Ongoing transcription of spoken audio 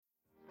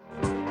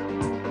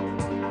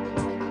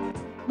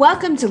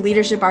Welcome to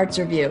Leadership Arts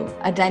Review,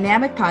 a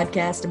dynamic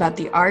podcast about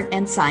the art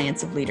and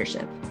science of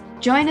leadership.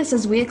 Join us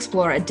as we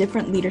explore a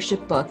different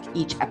leadership book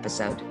each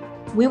episode.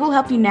 We will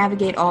help you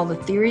navigate all the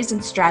theories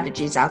and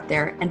strategies out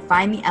there and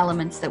find the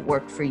elements that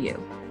work for you.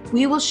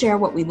 We will share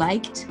what we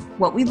liked,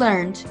 what we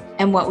learned,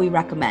 and what we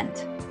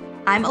recommend.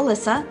 I'm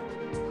Alyssa.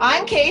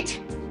 I'm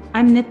Kate.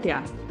 I'm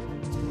Nithya.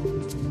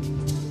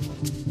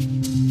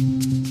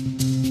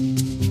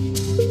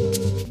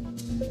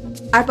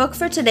 Our book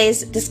for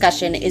today's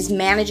discussion is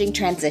Managing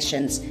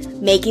Transitions,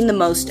 Making the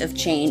Most of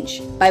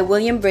Change by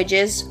William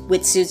Bridges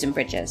with Susan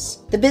Bridges.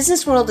 The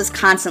business world is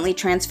constantly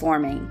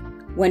transforming.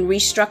 When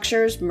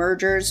restructures,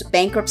 mergers,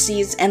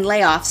 bankruptcies, and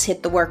layoffs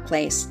hit the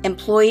workplace,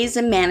 employees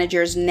and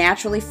managers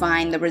naturally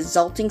find the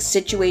resulting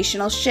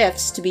situational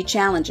shifts to be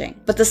challenging.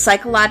 But the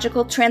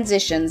psychological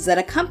transitions that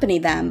accompany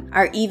them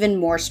are even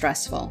more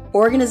stressful.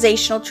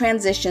 Organizational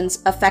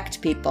transitions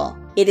affect people.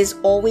 It is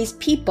always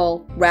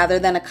people rather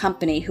than a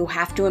company who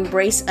have to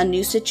embrace a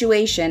new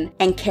situation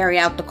and carry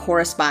out the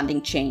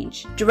corresponding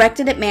change.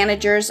 Directed at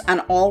managers on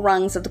all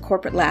rungs of the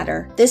corporate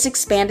ladder, this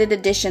expanded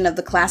edition of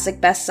the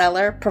classic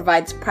bestseller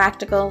provides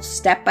practical,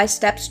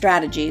 step-by-step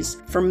strategies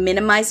for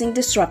minimizing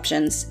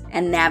disruptions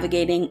and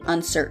navigating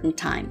uncertain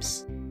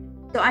times.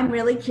 So I'm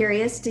really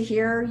curious to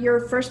hear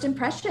your first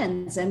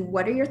impressions and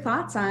what are your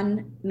thoughts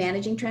on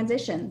managing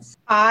transitions?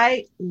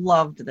 I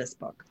loved this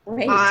book.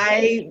 Great.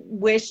 I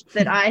wished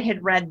that I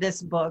had read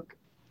this book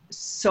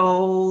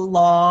so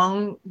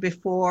long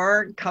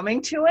before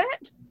coming to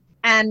it.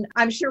 And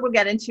I'm sure we'll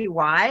get into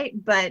why,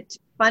 but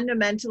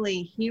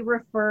fundamentally, he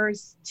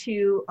refers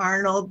to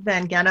Arnold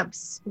van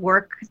Gennep's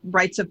work,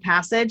 Rites of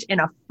Passage,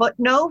 in a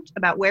footnote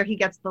about where he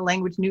gets the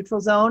language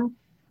neutral zone.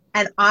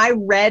 And I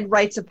read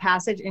Rites of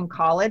Passage in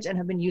college and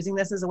have been using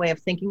this as a way of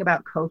thinking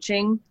about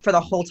coaching for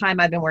the whole time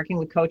I've been working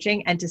with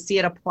coaching, and to see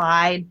it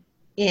applied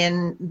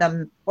in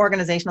the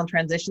organizational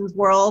transitions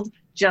world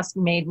just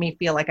made me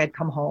feel like I'd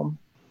come home.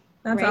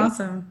 That's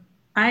awesome.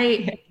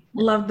 I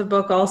love the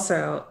book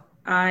also.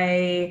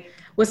 I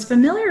was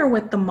familiar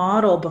with the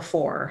model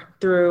before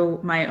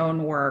through my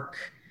own work.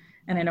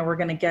 And I know we're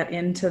going to get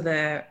into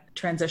the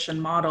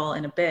transition model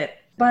in a bit.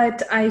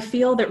 But I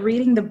feel that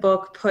reading the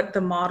book put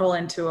the model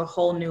into a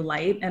whole new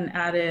light and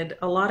added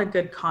a lot of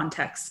good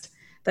context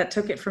that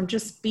took it from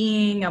just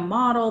being a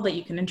model that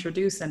you can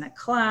introduce in a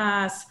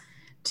class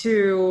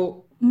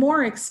to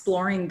more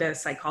exploring the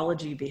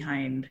psychology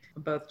behind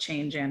both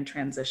change and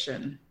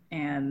transition.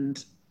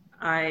 And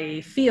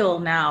I feel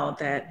now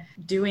that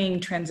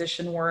doing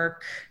transition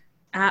work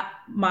at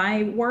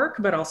my work,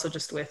 but also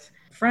just with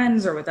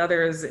friends or with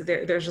others,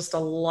 there's just a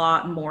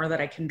lot more that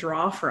I can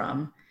draw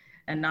from,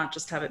 and not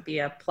just have it be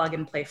a plug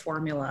and play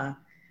formula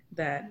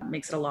that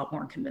makes it a lot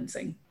more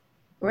convincing.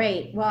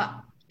 Great.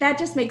 Well, that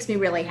just makes me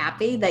really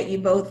happy that you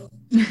both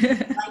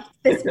like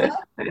this book.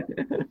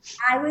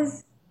 I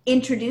was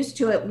introduced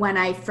to it when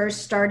I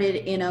first started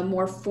in a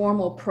more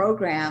formal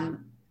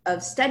program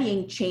of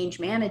studying change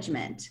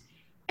management.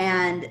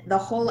 And the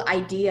whole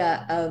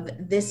idea of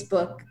this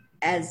book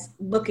as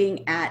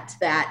looking at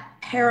that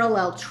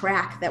parallel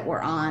track that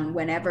we're on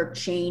whenever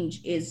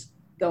change is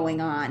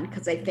going on,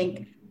 because I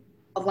think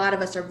a lot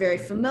of us are very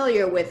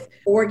familiar with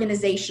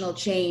organizational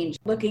change,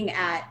 looking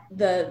at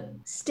the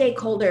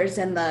stakeholders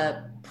and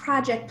the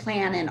project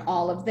plan and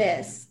all of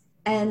this.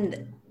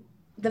 And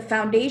the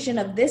foundation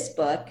of this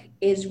book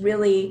is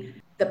really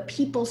the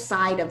people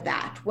side of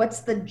that. What's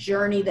the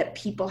journey that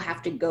people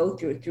have to go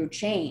through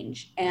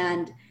change?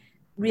 And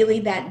really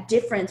that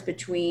difference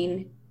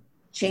between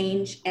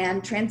change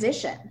and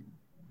transition.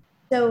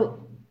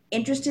 So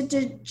interested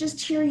to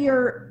just hear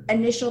your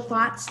initial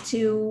thoughts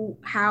to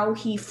how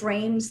he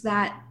frames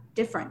that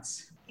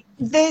difference.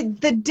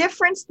 The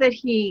difference that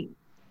he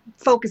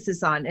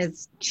focuses on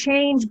is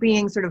change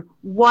being sort of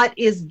what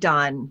is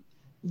done,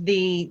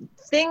 the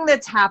thing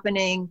that's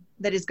happening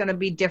that is going to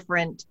be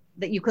different,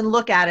 that you can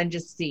look at and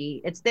just see.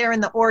 It's there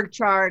in the org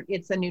chart,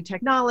 it's a new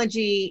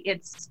technology,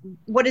 it's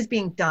what is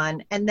being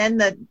done. And then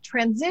the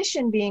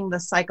transition being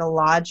the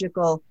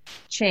psychological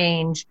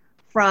change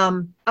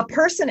from a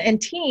person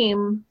and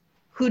team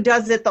who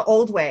does it the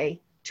old way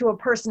to a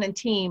person and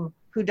team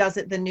who does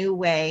it the new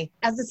way,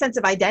 as a sense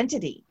of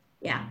identity.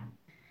 Yeah.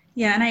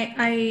 And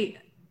I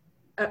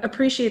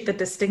appreciate the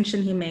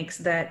distinction he makes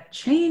that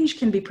change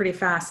can be pretty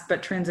fast,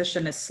 but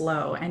transition is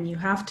slow. And you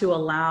have to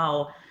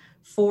allow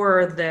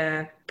for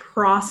the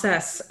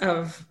process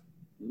of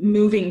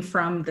moving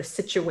from the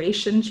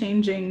situation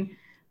changing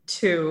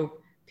to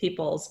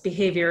people's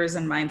behaviors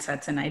and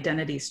mindsets and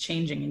identities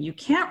changing. And you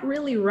can't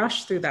really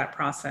rush through that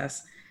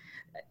process.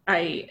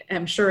 I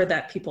am sure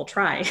that people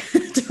try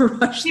to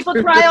rush. People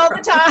try all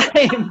the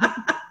time.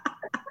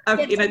 I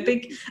mean, I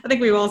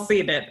think we've all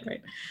seen it,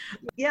 right?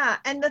 Yeah.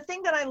 And the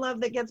thing that I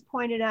love that gets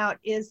pointed out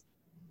is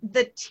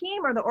the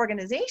team or the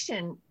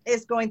organization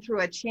is going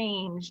through a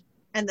change,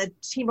 and the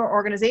team or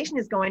organization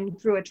is going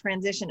through a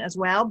transition as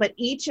well. But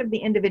each of the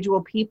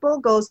individual people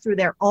goes through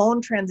their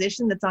own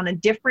transition that's on a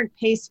different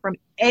pace from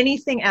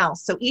anything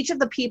else. So each of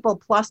the people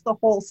plus the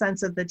whole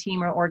sense of the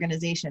team or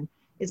organization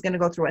is going to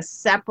go through a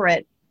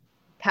separate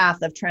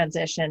path of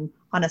transition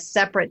on a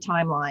separate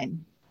timeline.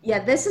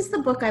 Yeah, this is the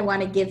book I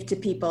want to give to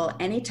people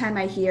anytime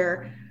I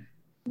hear,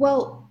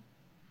 well,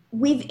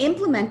 we've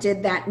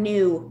implemented that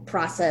new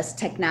process,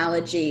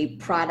 technology,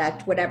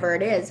 product, whatever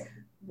it is.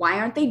 Why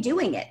aren't they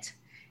doing it?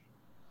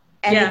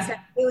 And it's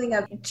that feeling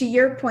of, to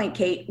your point,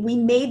 Kate, we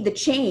made the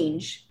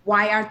change.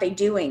 Why aren't they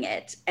doing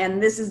it?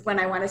 And this is when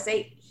I want to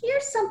say,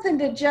 here's something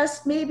to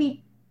just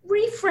maybe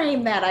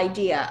reframe that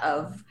idea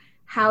of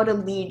how to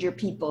lead your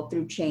people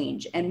through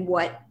change and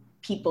what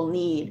people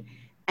need,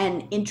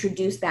 and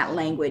introduce that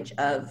language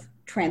of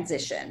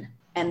transition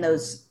and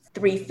those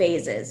 3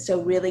 phases.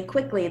 So really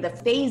quickly, the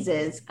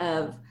phases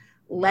of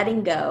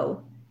letting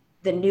go,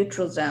 the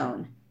neutral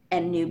zone,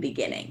 and new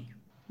beginning.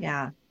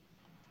 Yeah.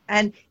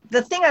 And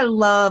the thing I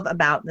love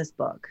about this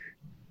book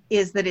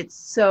is that it's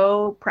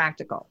so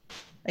practical.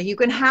 You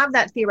can have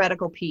that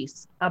theoretical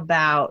piece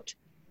about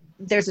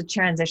there's a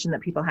transition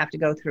that people have to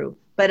go through.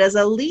 But as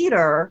a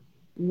leader,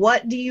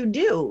 what do you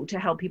do to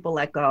help people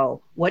let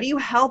go? What do you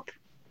help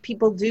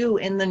people do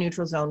in the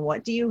neutral zone?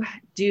 What do you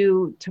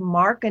do to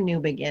mark a new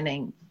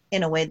beginning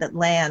in a way that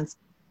lands?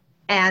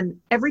 And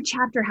every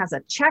chapter has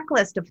a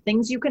checklist of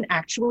things you can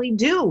actually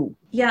do.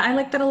 Yeah, I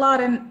like that a lot.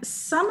 And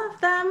some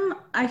of them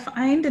I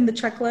find in the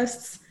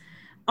checklists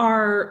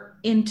are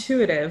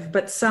intuitive,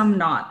 but some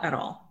not at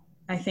all.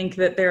 I think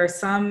that there are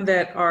some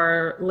that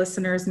our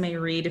listeners may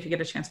read, if you get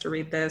a chance to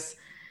read this,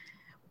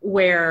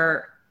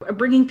 where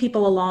bringing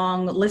people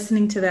along,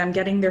 listening to them,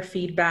 getting their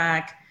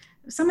feedback,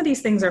 some of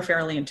these things are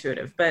fairly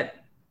intuitive. But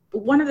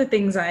one of the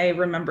things I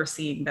remember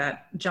seeing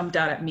that jumped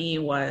out at me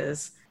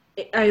was,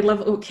 I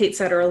love what Kate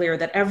said earlier,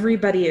 that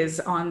everybody is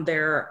on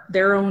their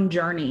own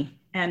journey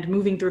and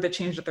moving through the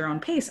change at their own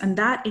pace. And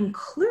that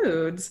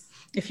includes,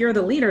 if you're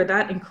the leader,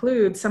 that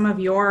includes some of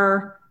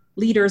your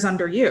leaders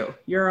under you,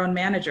 your own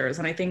managers.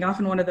 And I think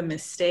often one of the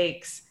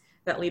mistakes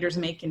that leaders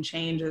make in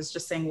change is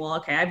just saying, well,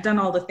 okay, I've done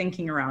all the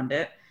thinking around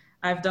it.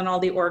 I've done all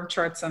the org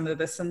charts under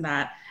this and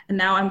that. And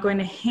now I'm going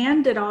to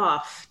hand it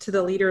off to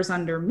the leaders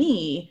under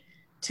me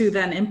to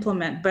then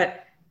implement.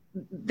 But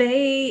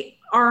they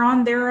are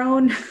on their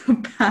own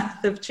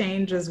path of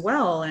change as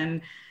well. And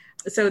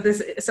so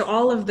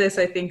all of this,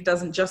 I think,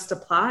 doesn't just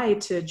apply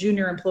to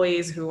junior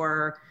employees who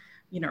are,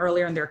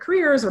 earlier in their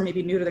careers or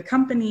maybe new to the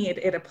company.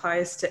 It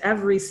applies to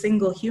every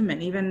single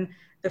human, even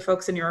the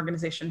folks in your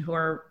organization who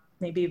are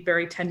maybe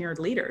very tenured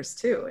leaders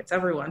too. It's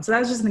everyone. So that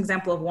was just an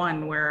example of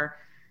one where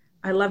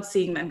I love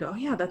seeing them go,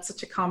 yeah, that's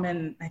such a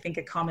common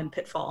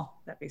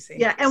pitfall that we see.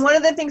 Yeah. And one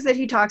of the things that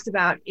he talks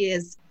about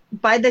is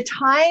by the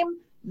time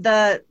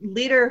the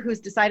leader who's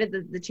decided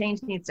that the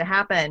change needs to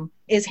happen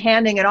is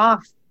handing it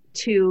off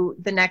to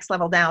the next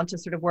level down to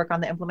sort of work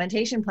on the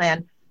implementation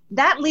plan,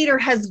 that leader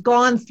has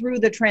gone through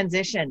the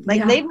transition.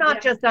 They've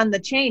not just done the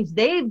change,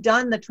 they've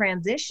done the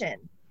transition.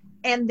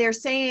 And they're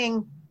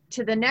saying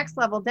to the next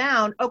level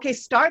down, okay,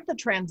 start the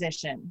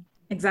transition.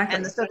 Exactly.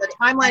 And so the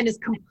timeline is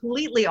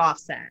completely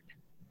offset.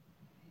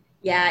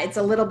 Yeah, it's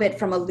a little bit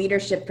from a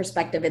leadership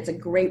perspective. It's a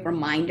great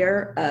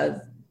reminder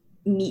of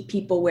meet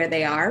people where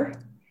they are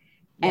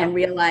and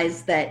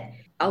realize that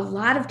a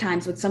lot of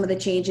times with some of the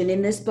change, and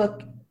in this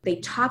book, they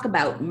talk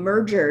about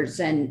mergers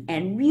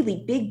and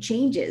really big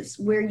changes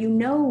where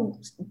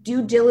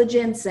due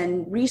diligence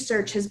and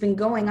research has been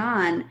going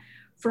on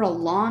for a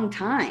long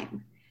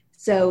time.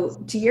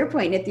 So to your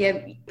point,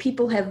 if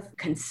people have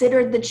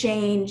considered the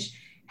change,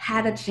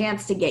 had a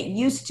chance to get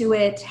used to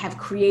it, have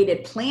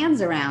created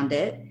plans around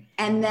it.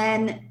 And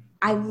then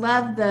I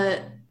love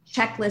the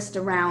checklist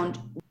around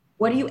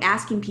what are you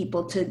asking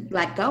people to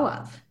let go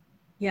of?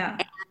 Yeah.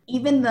 And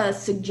even the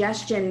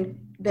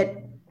suggestion that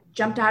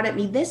jumped out at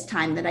me this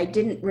time that I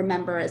didn't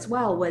remember as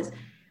well was,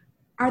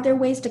 are there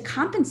ways to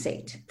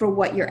compensate for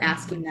what you're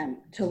asking them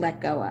to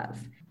let go of?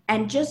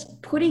 And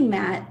just putting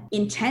that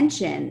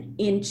intention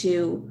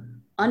into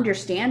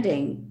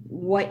understanding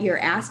what you're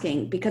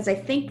asking, because I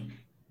think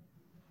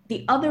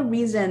the other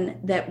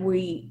reason that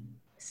we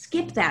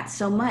skip that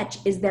so much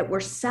is that we're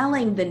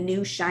selling the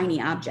new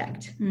shiny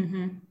object.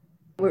 Mm-hmm.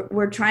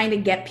 We're trying to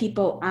get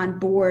people on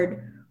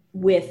board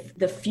with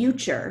the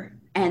future,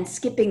 and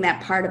skipping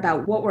that part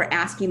about what we're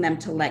asking them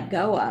to let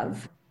go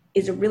of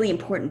is a really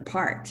important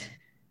part.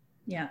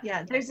 Yeah.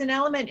 Yeah. There's an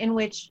element in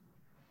which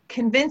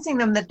convincing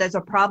them that there's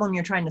a problem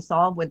you're trying to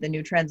solve with the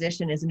new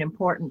transition is an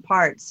important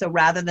part. So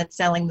rather than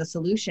selling the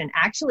solution,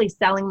 actually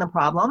selling the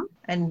problem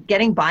and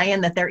getting buy-in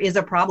that there is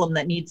a problem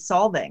that needs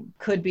solving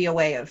could be a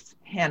way of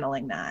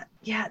handling that.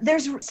 Yeah.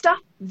 There's stuff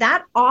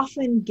that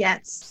often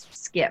gets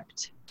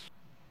skipped,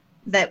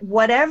 that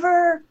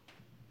whatever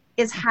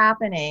is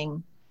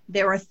happening,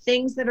 there are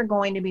things that are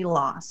going to be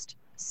lost.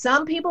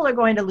 Some people are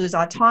going to lose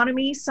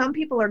autonomy. Some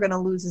people are going to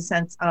lose a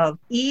sense of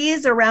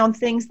ease around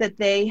things that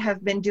they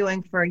have been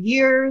doing for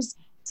years.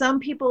 Some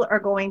people are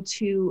going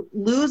to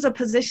lose a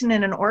position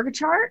in an org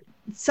chart.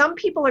 Some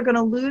people are going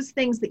to lose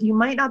things that you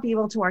might not be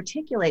able to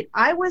articulate.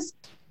 I was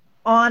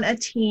on a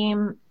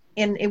team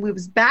it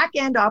was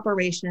back-end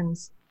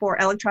operations for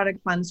electronic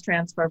funds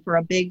transfer for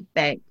a big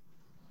bank.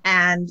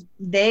 And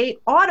they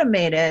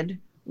automated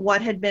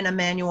what had been a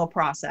manual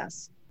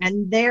process.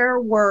 And there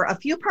were a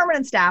few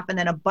permanent staff and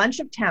then a bunch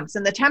of temps.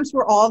 And the temps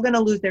were all going to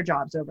lose their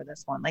jobs over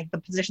this one. Like the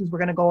positions were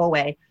going to go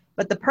away,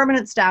 but the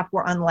permanent staff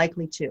were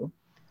unlikely to.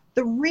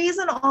 The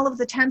reason all of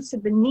the temps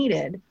had been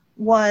needed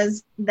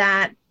was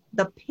that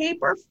the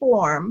paper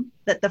form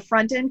that the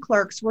front end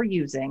clerks were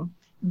using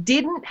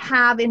didn't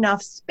have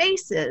enough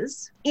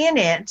spaces in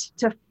it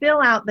to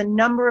fill out the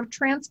number of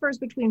transfers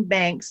between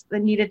banks that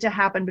needed to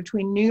happen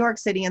between New York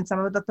City and some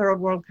of the third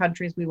world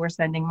countries we were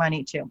sending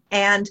money to.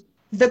 And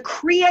the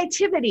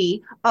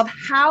creativity of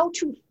how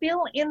to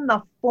fill in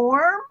the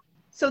form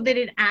so that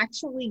it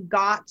actually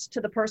got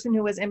to the person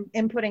who was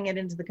inputting it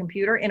into the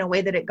computer in a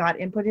way that it got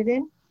inputted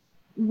in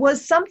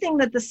was something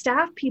that the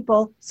staff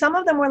people, some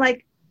of them were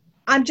like,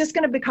 I'm just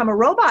going to become a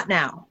robot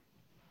now.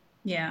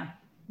 Yeah.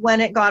 When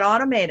it got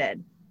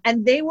automated.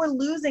 And they were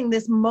losing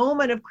this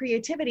moment of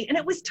creativity. And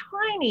it was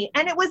tiny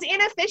and it was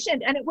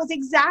inefficient. And it was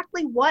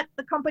exactly what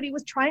the company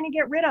was trying to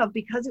get rid of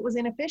because it was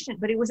inefficient.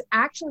 But it was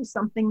actually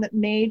something that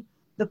made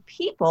the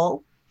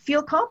people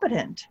feel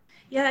competent.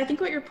 Yeah, I think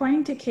what you're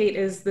pointing to, Kate,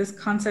 is this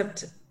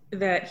concept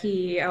that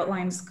he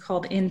outlines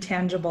called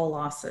intangible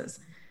losses.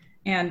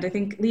 And I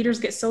think leaders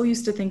get so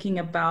used to thinking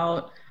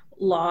about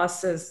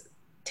loss as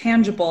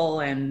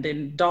tangible and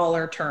in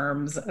dollar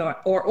terms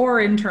or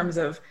in terms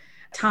of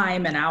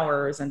time and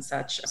hours and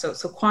such.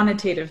 So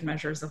quantitative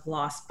measures of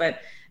loss.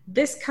 But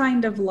this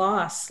kind of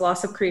loss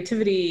of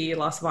creativity,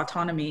 loss of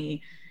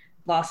autonomy,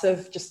 loss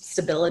of just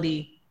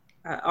stability,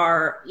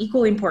 are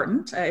equally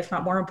important, if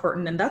not more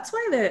important. And that's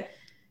why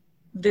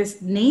the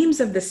names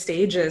of the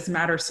stages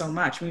matter so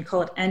much. When we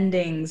call it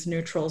endings,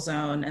 neutral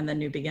zone, and then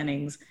new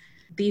beginnings.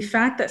 The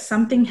fact that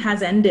something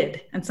has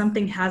ended and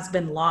something has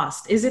been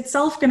lost is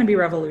itself going to be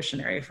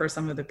revolutionary for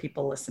some of the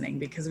people listening,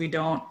 because we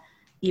don't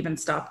even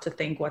stop to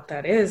think what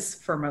that is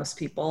for most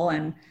people.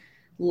 And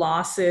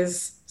loss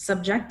is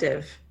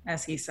subjective,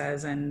 as he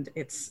says, and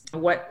it's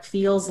what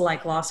feels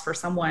like loss for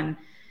someone.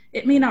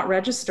 It may not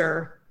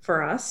register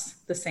for us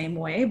the same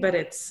way, but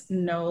it's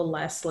no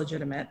less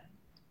legitimate.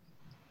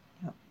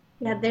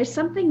 Yeah, there's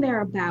something there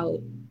about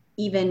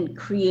even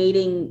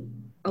creating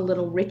a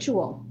little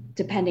ritual,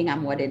 depending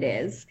on what it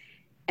is.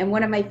 And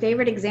one of my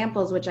favorite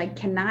examples, which I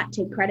cannot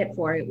take credit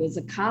for, it was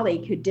a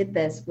colleague who did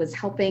this, was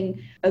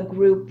helping a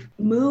group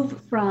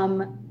move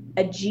from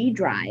a G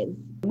drive,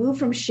 move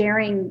from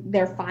sharing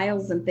their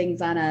files and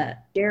things on a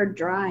shared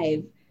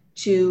drive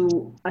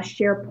to a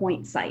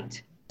SharePoint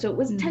site. So it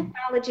was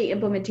technology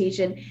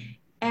implementation.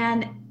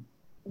 And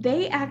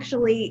they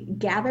actually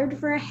gathered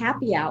for a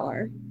happy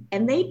hour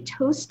and they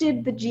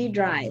toasted the G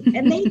drive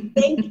and they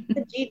thanked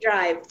the G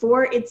drive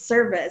for its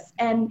service.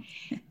 And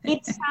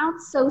it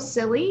sounds so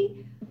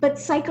silly, but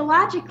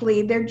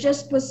psychologically, there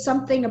just was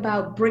something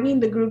about bringing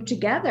the group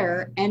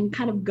together and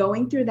kind of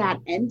going through that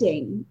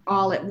ending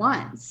all at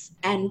once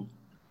and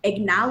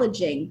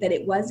acknowledging that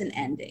it was an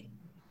ending.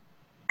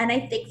 And I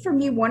think for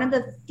me, one of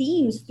the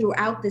themes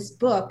throughout this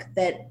book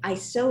that I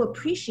so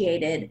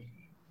appreciated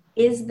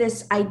is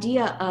this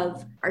idea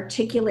of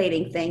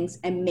articulating things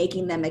and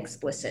making them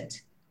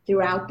explicit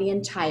throughout the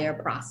entire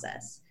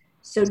process.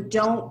 So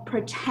don't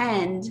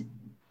pretend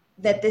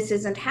that this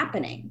isn't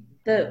happening.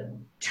 The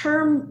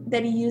term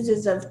that he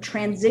uses of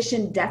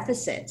transition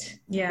deficit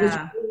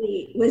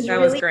was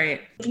really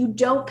great. If you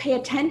don't pay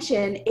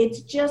attention,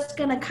 it's just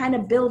going to kind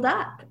of build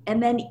up.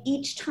 And then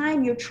each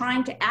time you're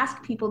trying to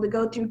ask people to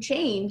go through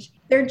change,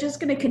 they're just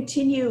going to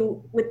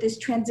continue with this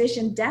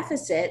transition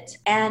deficit,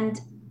 and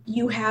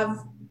you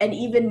have an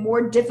even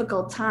more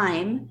difficult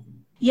time.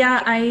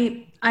 Yeah,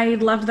 I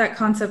loved that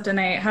concept, and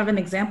I have an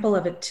example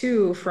of it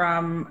too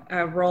from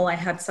a role I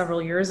had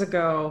several years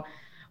ago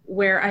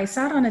where I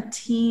sat on a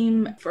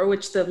team for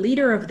which the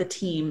leader of the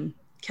team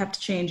kept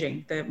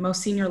changing. The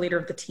most senior leader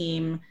of the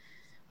team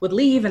would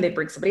leave and they'd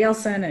bring somebody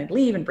else in, and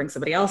leave and bring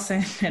somebody else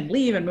in, and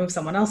leave and move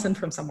someone else in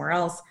from somewhere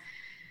else.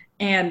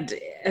 And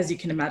as you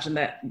can imagine,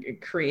 that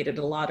created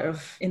a lot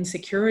of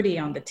insecurity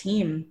on the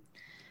team.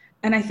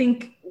 And I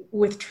think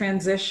with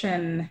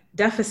transition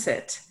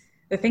deficit,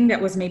 the thing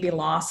that was maybe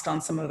lost on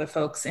some of the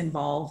folks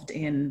involved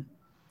in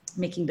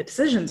making the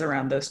decisions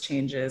around those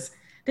changes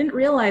didn't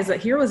realize that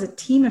here was a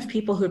team of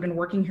people who had been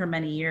working here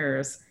many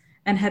years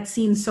and had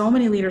seen so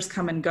many leaders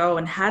come and go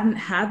and hadn't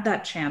had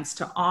that chance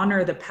to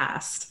honor the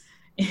past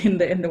in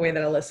the way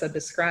that Alyssa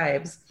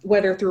describes,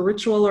 whether through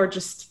ritual or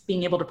just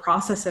being able to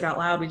process it out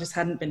loud. We just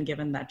hadn't been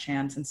given that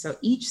chance. And so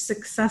each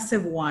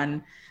successive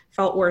one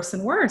felt worse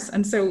and worse.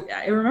 And so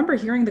I remember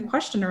hearing the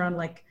question around,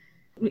 like,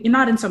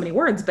 not in so many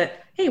words,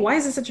 but hey, why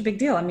is this such a big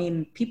deal? I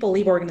mean, people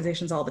leave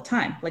organizations all the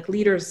time. Like,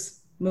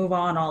 leaders move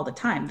on all the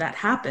time. That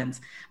happens.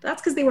 But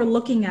that's because they were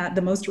looking at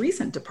the most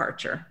recent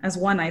departure as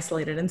one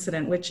isolated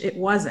incident, which it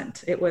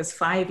wasn't. It was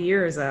 5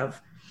 years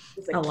of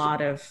a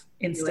lot of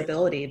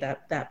instability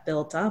that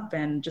built up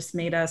and just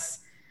made us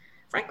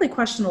frankly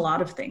question a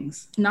lot of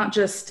things. Not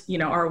just,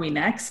 are we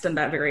next and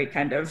that very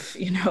kind of,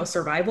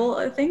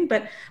 survival thing,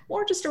 but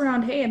more just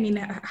around, hey, I mean,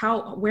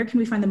 where can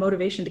we find the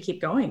motivation to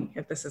keep going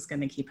if this is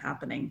going to keep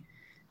happening?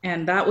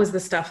 And that was the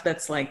stuff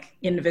that's like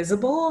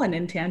invisible and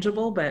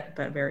intangible, but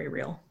very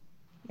real.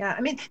 Yeah.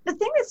 I mean, the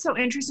thing that's so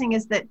interesting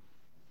is that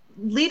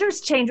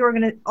leaders change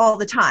all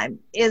the time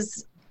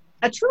is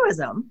a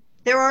truism.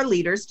 There are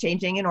leaders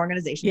changing in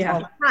organizations all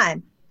the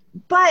time.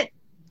 But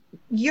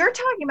you're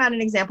talking about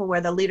an example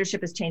where the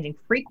leadership is changing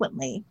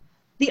frequently.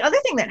 The other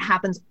thing that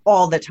happens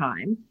all the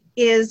time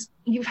is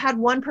you've had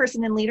one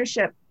person in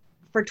leadership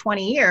for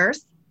 20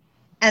 years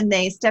and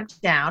they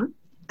stepped down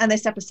and they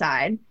step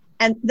aside.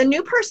 And the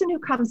new person who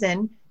comes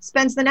in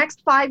spends the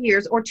next 5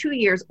 years or 2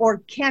 years or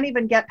can't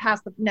even get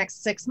past the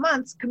next 6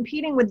 months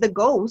competing with the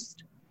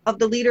ghost of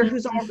the leader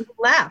who's already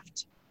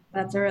left.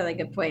 That's a really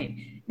good point.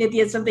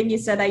 Nithya, something you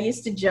said, I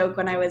used to joke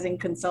when I was in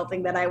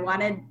consulting that I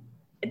wanted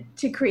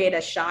to create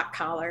a shock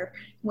collar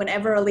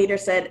whenever a leader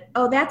said,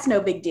 "Oh, that's no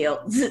big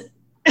deal."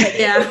 Like,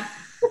 Yeah.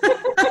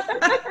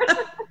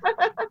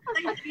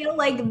 I feel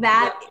like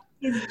that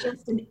is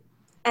just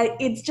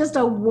it's just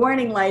a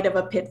warning light of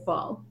a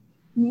pitfall.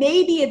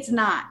 Maybe it's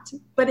not,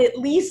 but at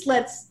least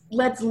let's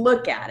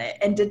look at it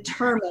and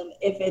determine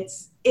if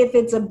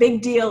it's a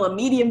big deal, a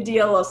medium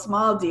deal, a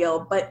small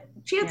deal, but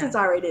chances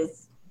are it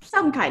is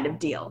some kind of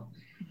deal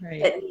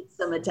that needs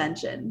some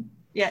attention.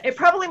 Yeah, it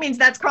probably means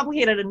that's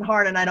complicated and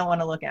hard and I don't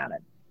want to look at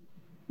it.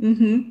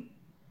 Mm-hmm.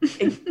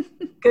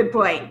 Good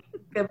point.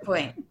 Good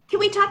point. Can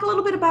we talk a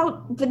little bit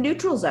about the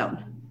neutral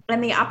zone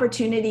and the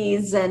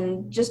opportunities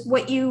and just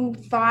what you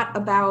thought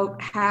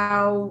about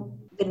how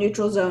the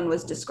neutral zone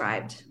was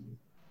described?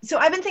 So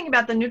I've been thinking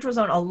about the neutral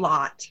zone a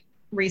lot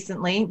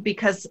recently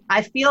because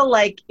I feel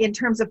like in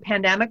terms of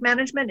pandemic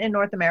management in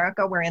North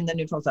America, we're in the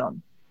neutral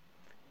zone.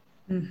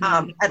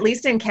 At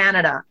least in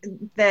Canada,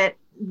 that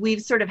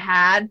we've sort of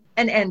had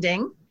an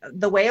ending.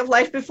 The way of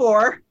life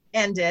before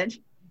ended.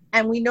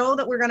 And we know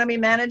that we're going to be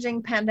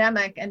managing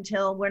pandemic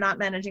until we're not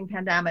managing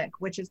pandemic,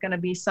 which is going to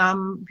be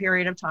some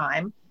period of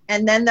time.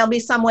 And then there'll be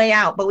some way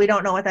out, but we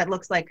don't know what that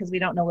looks like because we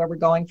don't know where we're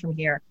going from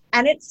here.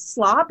 And it's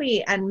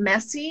sloppy and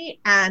messy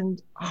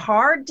and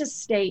hard to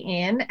stay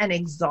in and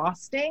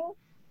exhausting.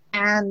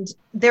 And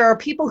there are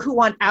people who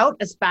want out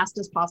as fast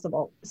as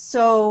possible.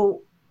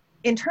 So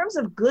in terms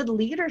of good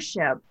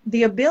leadership,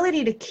 the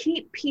ability to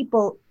keep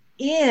people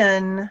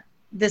in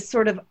this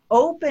sort of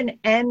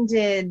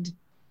open-ended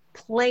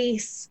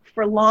place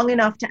for long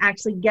enough to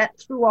actually get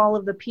through all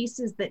of the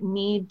pieces that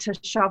need to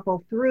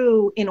shuffle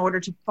through in order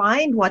to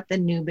find what the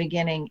new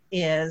beginning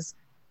is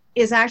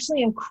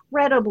actually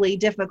incredibly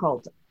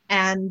difficult.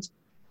 And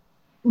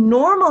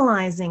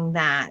normalizing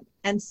that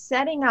and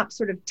setting up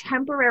sort of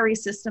temporary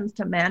systems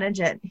to manage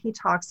it, he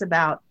talks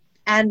about.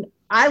 And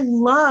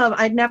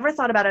I'd never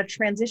thought about a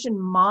transition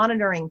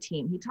monitoring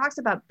team. He talks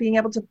about being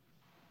able to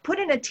put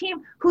in a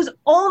team whose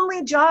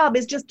only job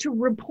is just to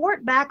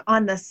report back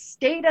on the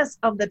status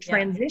of the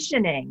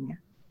transitioning,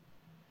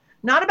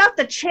 not about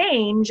the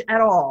change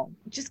at all.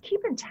 Just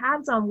keeping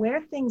tabs on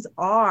where things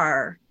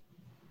are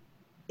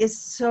is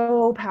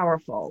so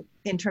powerful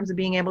in terms of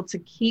being able to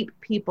keep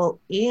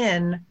people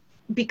in.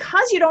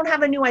 Because you don't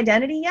have a new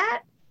identity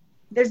yet,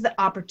 there's the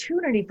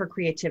opportunity for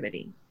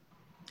creativity.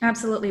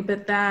 Absolutely.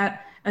 But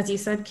that, as you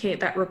said, Kate,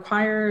 that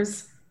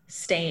requires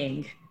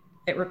staying.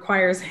 It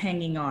requires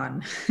hanging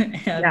on.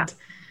 And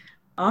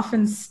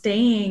often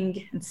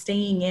staying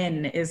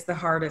in is the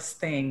hardest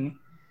thing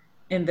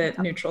in the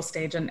neutral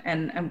stage. And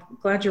I'm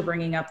glad you're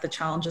bringing up the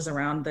challenges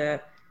around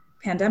the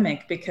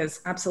pandemic, because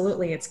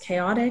absolutely it's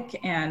chaotic.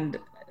 And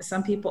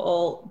some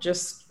people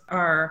just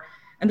are,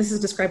 and this is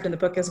described in the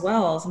book as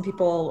well, some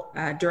people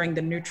during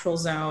the neutral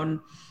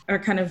zone are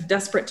kind of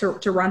desperate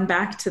to run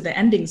back to the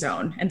ending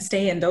zone and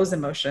stay in those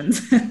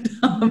emotions and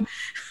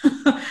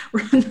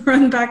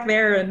run back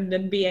there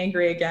and be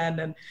angry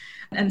again.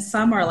 And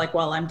some are like,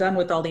 well, I'm done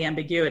with all the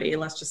ambiguity.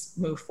 Let's just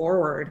move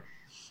forward.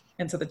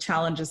 And so the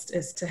challenge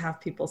is to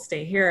have people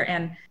stay here.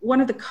 And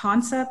one of the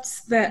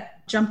concepts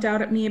that jumped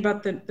out at me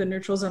about the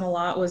neutral zone a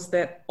lot was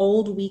that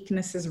old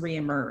weaknesses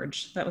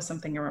reemerge. That was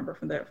something I remember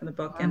from the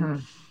book.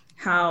 And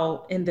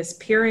how in this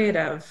period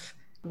of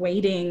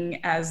waiting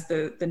as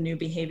the new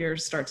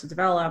behaviors start to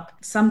develop,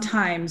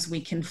 sometimes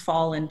we can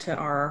fall into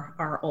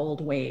our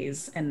old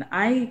ways. And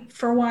I,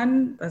 for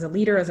one, as a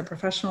leader, as a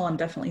professional, I'm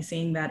definitely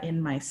seeing that in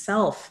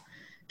myself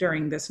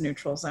during this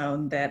neutral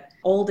zone, that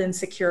old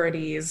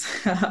insecurities,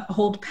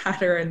 old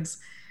patterns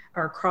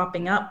are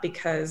cropping up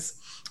because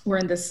we're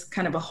in this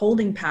kind of a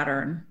holding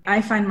pattern.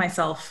 I find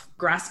myself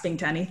grasping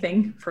to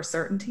anything for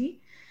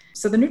certainty.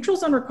 So the neutral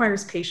zone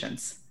requires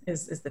patience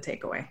is the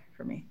takeaway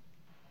for me.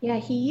 Yeah,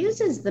 he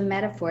uses the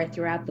metaphor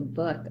throughout the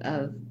book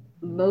of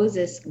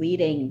Moses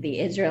leading the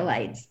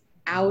Israelites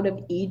out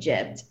of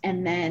Egypt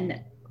and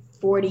then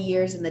 40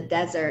 years in the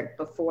desert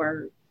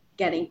before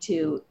getting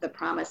to the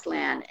promised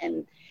land.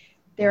 And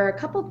there are a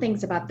couple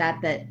things about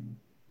that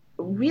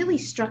really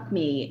struck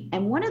me.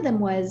 And one of them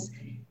was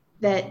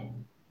that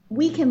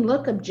we can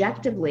look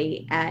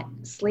objectively at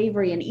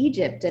slavery in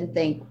Egypt and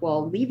think,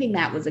 well, leaving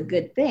that was a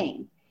good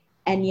thing.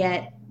 And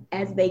yet,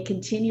 as they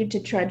continued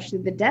to trudge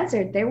through the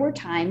desert, there were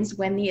times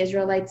when the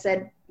Israelites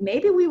said,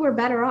 maybe we were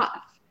better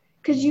off.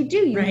 Because you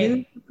lose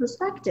your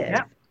perspective.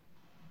 Yeah.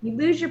 You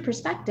lose your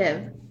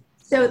perspective.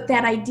 So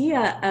that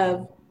idea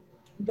of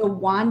the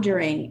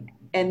wandering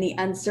and the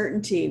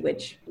uncertainty,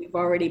 which we've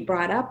already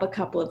brought up a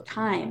couple of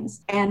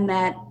times, and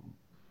that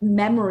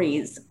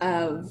memories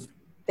of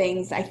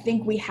things. I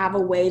think we have a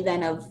way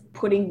then of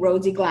putting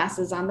rosy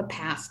glasses on the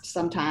past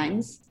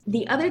sometimes.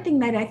 The other thing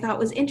that I thought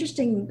was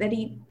interesting that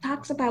he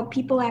talks about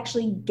people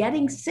actually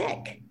getting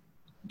sick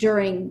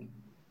during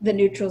the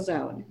neutral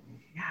zone.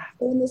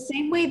 So in the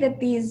same way that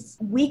these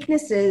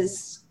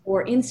weaknesses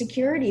or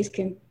insecurities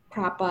can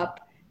crop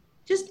up,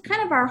 just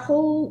kind of our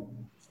whole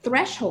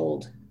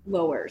threshold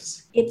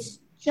lowers. It's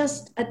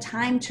just a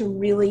time to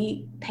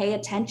really pay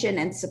attention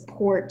and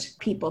support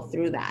people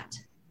through that.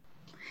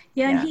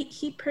 Yeah, and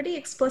he pretty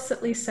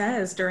explicitly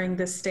says during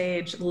this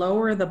stage,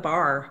 lower the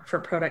bar for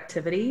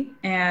productivity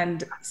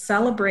and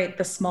celebrate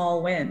the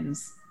small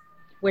wins,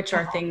 which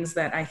are things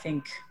that I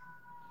think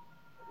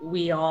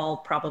we all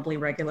probably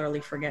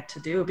regularly forget to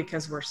do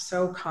because we're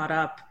so caught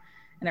up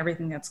in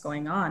everything that's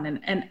going on.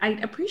 And I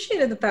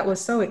appreciated that that was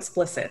so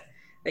explicit,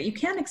 that you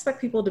can't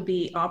expect people to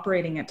be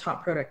operating at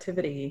top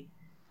productivity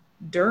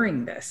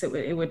during this.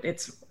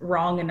 It's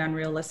wrong and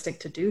unrealistic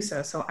to do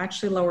so. So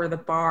actually lower the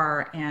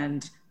bar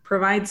and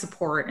provide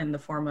support in the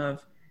form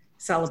of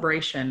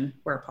celebration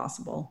where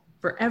possible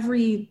for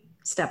every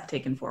step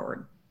taken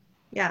forward.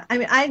 Yeah, I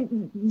mean, I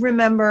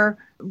remember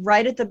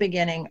right at the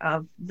beginning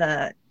of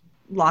the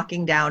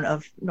locking down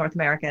of North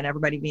America and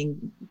everybody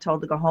being told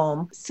to go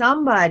home,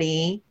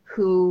 somebody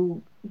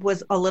who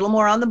was a little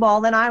more on the ball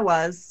than I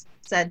was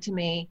said to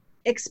me,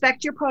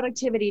 expect your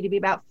productivity to be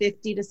about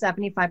 50 to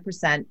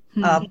 75%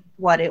 of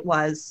what it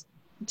was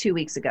 2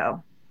 weeks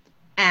ago.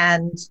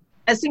 And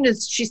as soon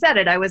as she said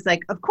it, I was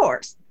like, of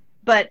course.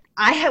 But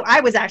I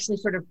was actually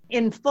sort of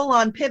in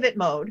full-on pivot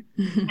mode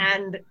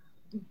and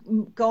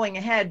going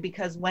ahead,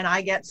 because when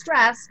I get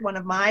stressed, one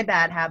of my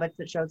bad habits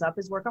that shows up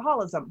is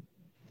workaholism.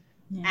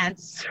 Yeah. And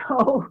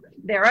so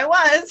there I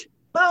was,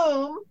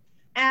 boom.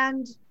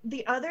 And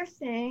the other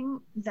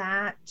thing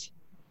that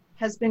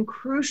has been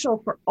crucial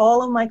for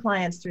all of my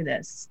clients through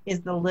this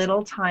is the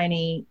little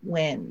tiny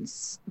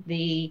wins,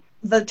 the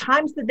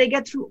times that they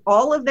get through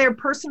all of their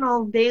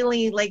personal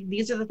daily, like,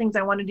 these are the things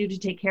I want to do to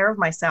take care of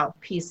myself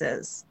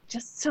pieces.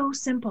 Just so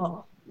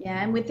simple.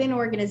 Yeah, and within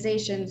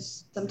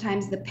organizations,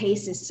 sometimes the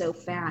pace is so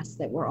fast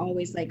that we're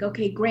always like,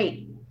 okay,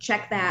 great,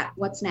 check that.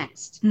 What's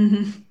next?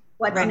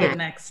 What's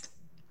next?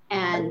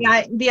 And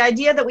the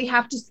idea that we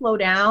have to slow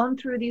down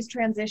through these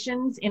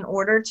transitions in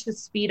order to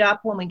speed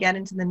up when we get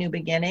into the new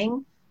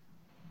beginning,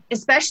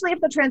 especially if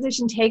the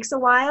transition takes a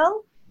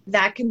while,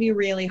 that can be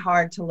really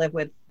hard to live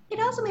with. It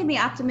also made me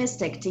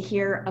optimistic to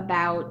hear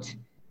about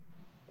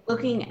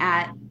looking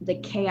at the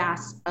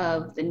chaos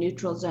of the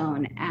neutral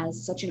zone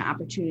as such an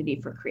opportunity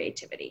for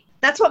creativity.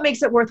 That's what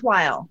makes it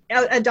worthwhile.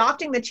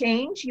 Adopting the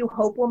change, you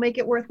hope will make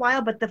it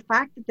worthwhile, but the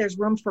fact that there's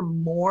room for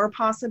more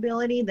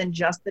possibility than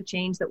just the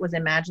change that was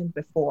imagined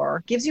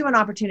before gives you an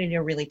opportunity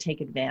to really take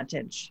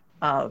advantage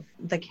of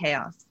the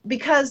chaos.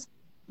 Because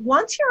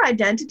once your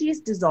identity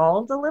is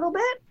dissolved a little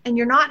bit and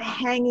you're not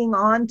hanging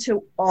on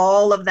to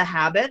all of the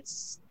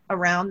habits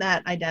around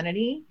that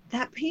identity,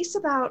 that piece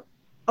about,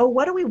 oh,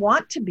 what do we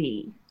want to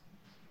be,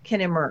 can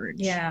emerge.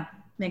 Yeah,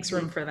 makes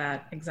room for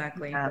that.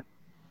 Exactly. Yeah.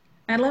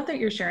 I love that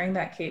you're sharing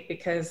that, Kate,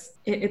 because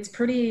it's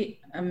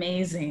pretty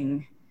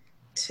amazing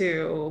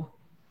to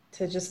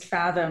just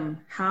fathom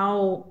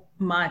how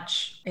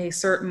much a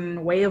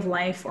certain way of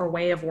life or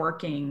way of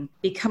working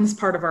becomes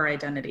part of our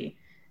identity.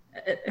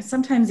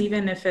 Sometimes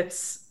even if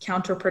it's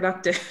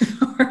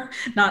counterproductive or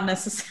not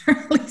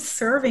necessarily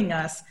serving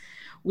us,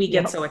 we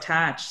get so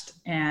attached,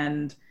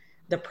 and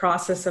the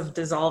process of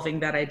dissolving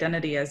that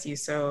identity, as you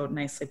so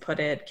nicely put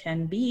it,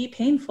 can be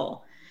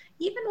painful.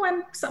 Even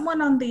when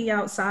someone on the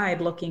outside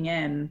looking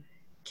in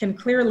can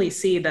clearly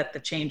see that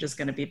the change is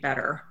going to be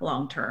better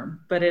long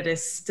term, but it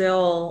is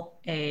still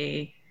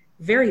a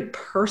very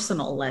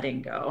personal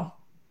letting go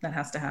that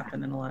has to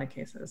happen in a lot of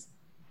cases.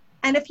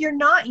 And if you're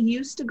not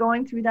used to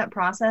going through that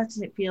process,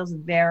 it feels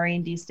very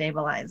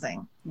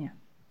destabilizing. Yeah.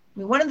 I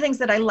mean, one of the things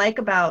that I like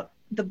about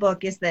the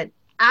book is that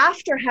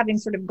after having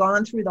sort of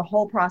gone through the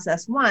whole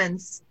process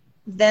once,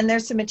 then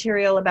there's some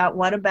material about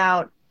what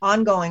about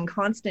ongoing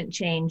constant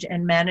change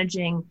and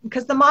managing,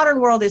 because the modern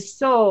world is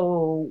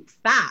so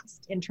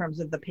fast in terms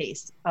of the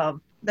pace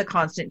of the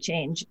constant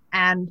change.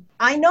 And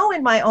I know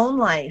in my own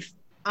life,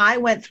 I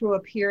went through a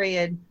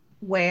period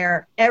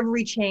where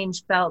every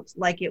change felt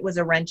like it was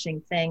a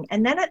wrenching thing.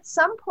 And then at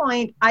some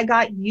point, I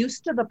got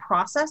used to the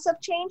process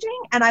of changing,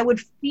 and I would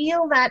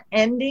feel that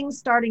ending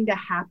starting to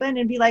happen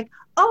and be like,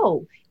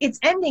 oh, it's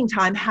ending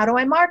time. How do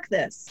I mark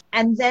this?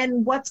 And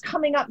then what's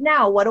coming up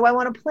now? What do I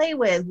want to play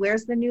with?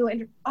 Where's the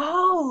new?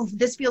 Oh,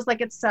 this feels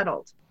like it's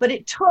settled. But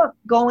it took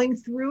going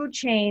through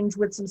change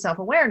with some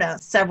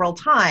self-awareness several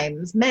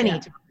times, many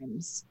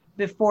times,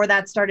 before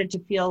that started to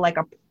feel like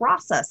a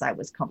process I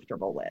was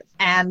comfortable with.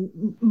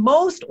 And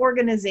most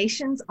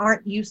organizations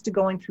aren't used to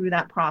going through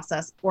that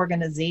process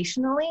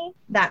organizationally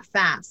that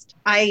fast.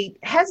 I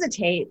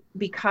hesitate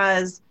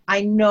because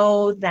I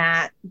know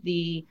that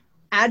the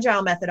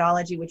Agile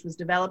methodology, which was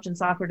developed in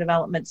software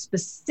development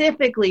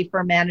specifically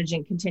for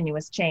managing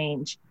continuous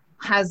change,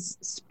 has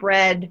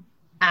spread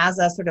as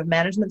a sort of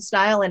management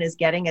style and is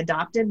getting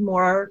adopted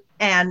more.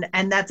 And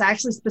that's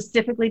actually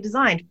specifically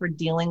designed for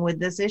dealing with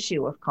this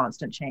issue of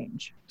constant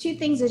change. Two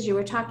things as you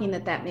were talking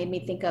that made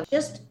me think of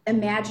just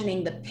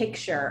imagining the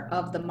picture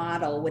of the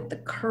model with the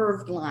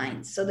curved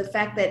lines. So the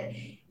fact that,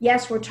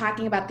 yes, we're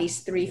talking about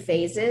these 3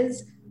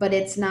 phases, but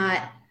it's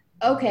not,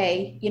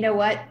 okay, you know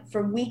what,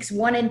 for weeks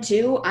 1 and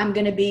 2, I'm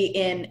going to be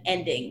in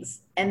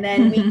endings. And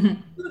then week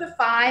 2 to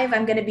 5,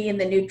 I'm going to be in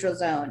the neutral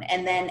zone.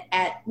 And then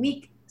at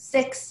week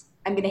 6,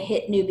 I'm going to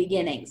hit new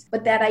beginnings.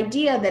 But that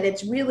idea that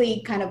it's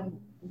really kind of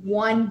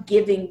one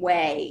giving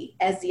way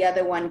as the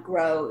other one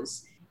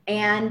grows.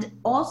 And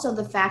also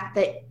the fact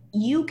that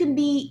you can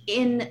be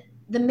in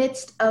the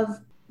midst of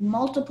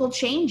multiple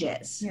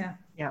changes. Yeah.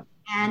 Yeah.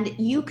 And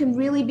you can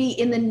really be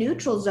in the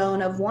neutral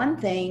zone of one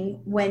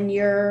thing when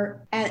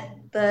you're at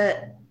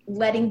the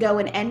letting go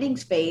and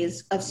endings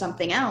phase of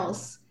something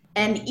else,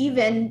 and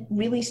even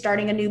really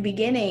starting a new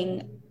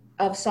beginning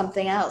of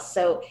something else.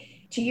 So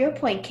to your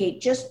point, Kate,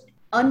 just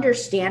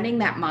understanding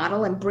that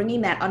model and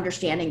bringing that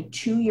understanding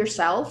to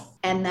yourself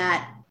and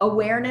that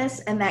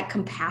awareness and that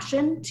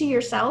compassion to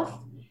yourself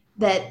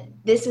that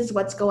this is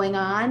what's going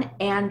on.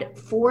 And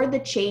for the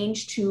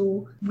change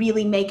to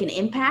really make an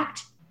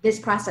impact, this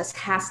process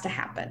has to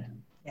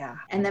happen. Yeah.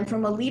 And then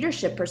from a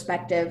leadership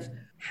perspective,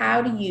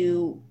 how do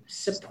you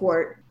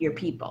support your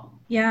people?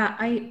 Yeah,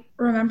 I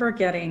remember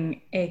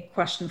getting a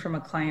question from a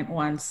client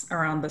once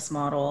around this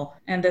model.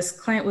 And this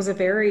client was a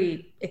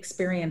very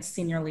experienced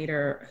senior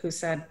leader who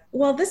said,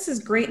 well, this is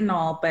great and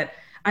all, but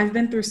I've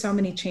been through so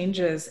many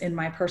changes in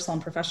my personal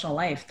and professional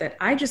life that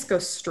I just go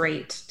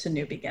straight to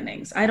new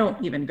beginnings. I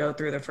don't even go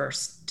through the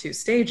first 2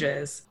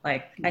 stages.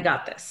 Like, I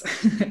got this.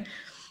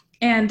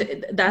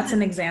 And that's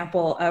an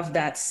example of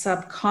that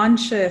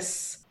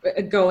subconscious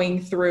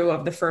going through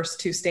of the first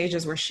 2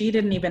 stages where she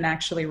didn't even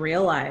actually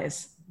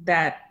realize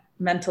that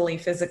mentally,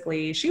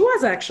 physically, she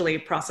was actually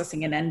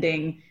processing an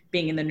ending,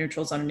 being in the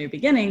neutral zone of new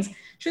beginnings.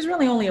 She was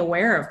really only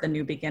aware of the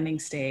new beginning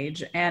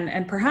stage.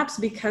 And perhaps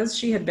because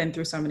she had been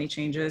through so many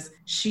changes,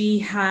 she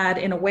had,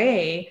 in a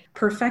way,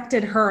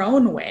 perfected her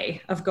own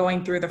way of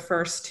going through the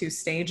first 2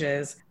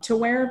 stages to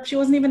where she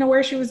wasn't even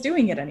aware she was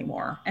doing it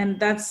anymore. And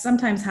that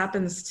sometimes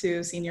happens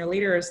to senior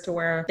leaders to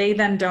where they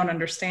then don't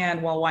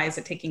understand, well, why is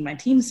it taking my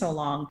team so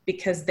long?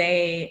 Because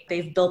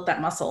they've built that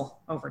muscle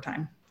over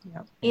time.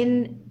 Yep.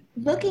 In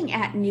looking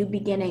at new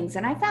beginnings,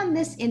 and I found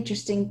this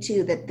interesting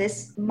too, that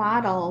this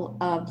model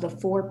of the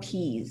 4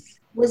 Ps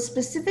was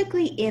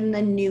specifically in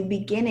the new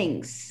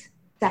beginnings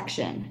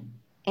section.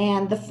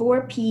 And the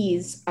 4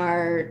 Ps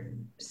are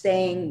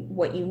saying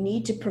what you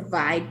need to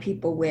provide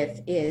people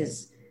with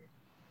is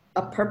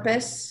a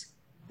purpose,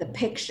 the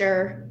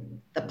picture,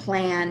 the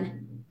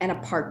plan, and a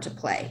part to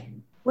play.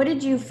 What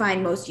did you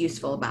find most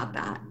useful about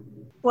that?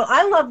 Well,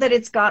 I love that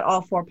it's got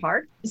all 4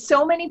 parts.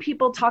 So many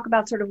people talk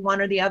about sort of one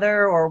or the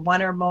other or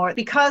one or more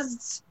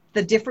because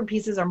the different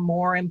pieces are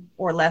more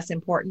or less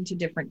important to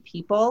different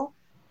people.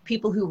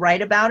 People who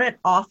write about it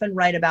often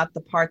write about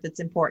the part that's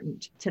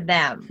important to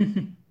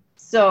them.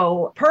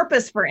 So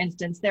purpose, for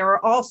instance, there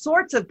are all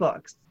sorts of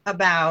books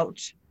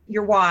about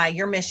your why,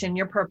 your mission,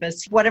 your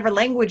purpose, whatever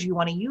language you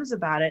want to use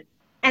about it.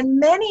 And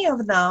many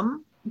of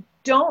them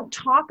don't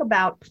talk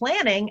about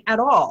planning at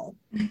all.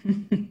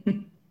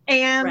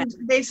 And right.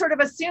 They sort of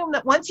assume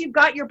that once you've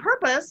got your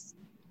purpose,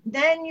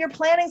 then your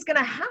planning is going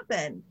to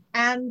happen.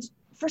 And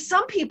for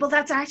some people,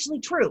 that's actually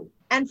true.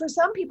 And for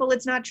some people,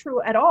 it's not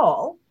true at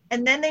all.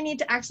 And then they need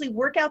to actually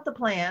work out the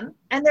plan.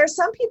 And there's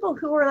some people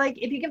who are like,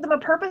 if you give them a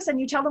purpose and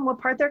you tell them what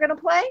part they're going to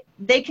play,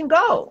 they can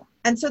go.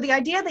 And so the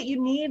idea that you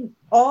need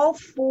all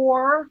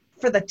 4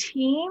 for the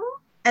team,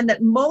 and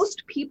that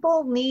most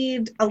people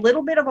need a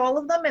little bit of all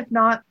of them, if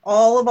not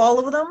all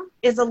of them,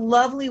 is a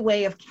lovely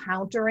way of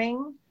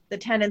countering the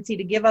tendency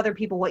to give other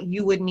people what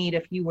you would need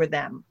if you were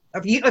them,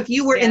 if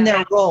you were in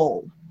their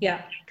role.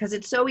 Yeah. Because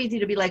it's so easy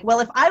to be like, well,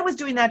 if I was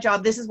doing that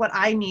job, this is what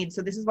I need.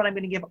 So this is what I'm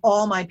going to give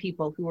all my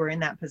people who are in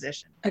that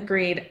position.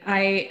 Agreed.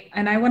 I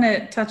want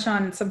to touch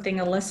on something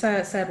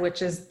Alyssa said,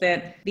 which is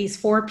that these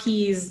 4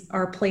 Ps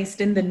are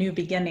placed in the new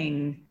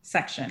beginning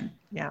section.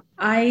 Yeah.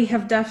 I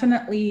have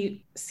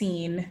definitely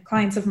seen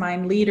clients of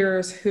mine,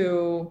 leaders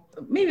who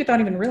maybe without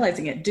even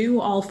realizing it,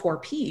 do all 4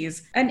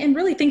 Ps and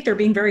really think they're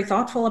being very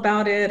thoughtful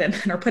about it and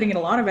are putting in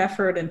a lot of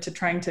effort into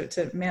trying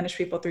to manage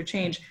people through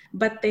change.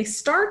 But they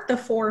start the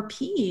 4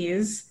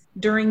 Ps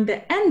during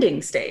the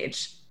ending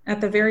stage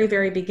at the very,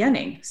 very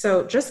beginning.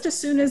 So just as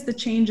soon as the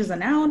change is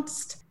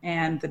announced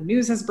and the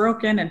news has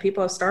broken and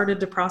people have started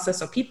to process,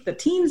 so the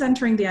team's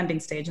entering the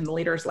ending stage and the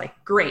leader's like,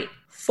 great,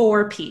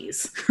 4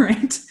 Ps,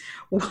 right?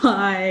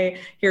 Why?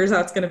 Here's how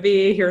it's going to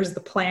be. Here's the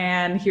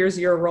plan. Here's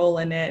your role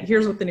in it.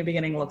 Here's what the new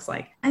beginning looks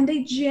like. And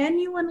they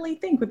genuinely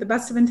think with the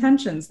best of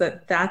intentions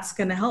that that's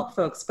going to help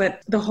folks.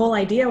 But the whole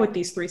idea with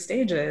these 3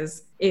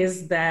 stages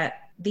is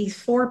that these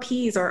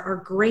 4Ps are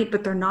great,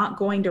 but they're not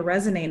going to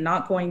resonate,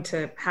 not going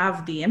to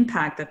have the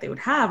impact that they would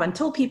have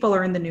until people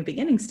are in the new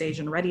beginning stage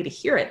and ready to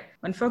hear it.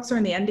 When folks are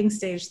in the ending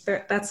stage,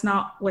 that's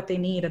not what they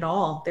need at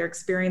all. They're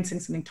experiencing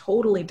something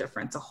totally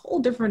different. It's a whole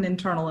different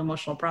internal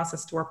emotional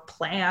process to our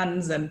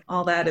plans, and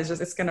all that is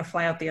just, it's going to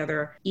fly out the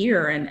other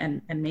ear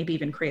and maybe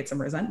even create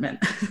some resentment.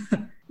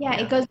 Yeah,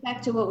 it goes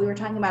back to what we were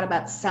talking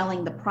about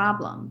selling the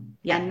problem.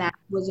 Yeah. And that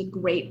was a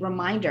great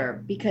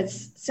reminder,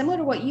 because similar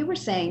to what you were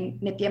saying,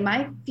 Nithya,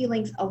 my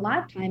feelings a lot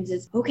of times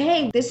is,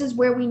 okay, this is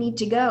where we need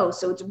to go.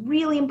 So it's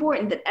really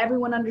important that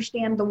everyone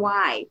understand the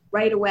why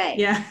right away.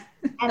 Yeah.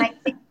 And I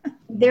think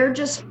they're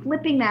just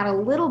flipping that a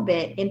little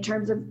bit in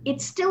terms of,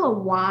 it's still a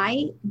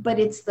why, but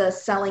it's the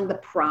selling the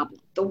problem.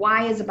 The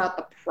why is about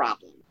the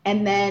problem.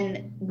 And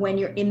then when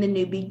you're in the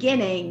new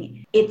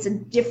beginning, it's a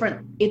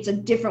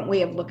different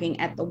way of looking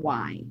at the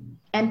why.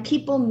 And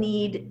people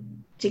need,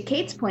 to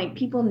Kate's point,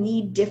 people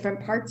need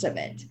different parts of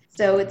it.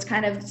 So it's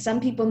kind of, some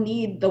people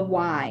need the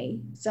why,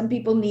 some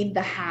people need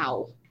the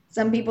how,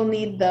 some people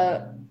need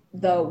the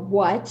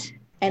what,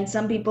 and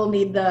some people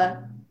need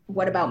the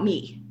what about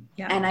me.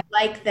 Yeah. And I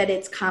like that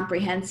it's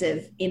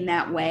comprehensive in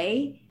that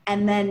way.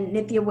 And then,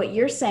 Nithya, what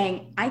you're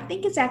saying, I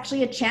think it's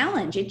actually a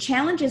challenge. It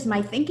challenges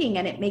my thinking,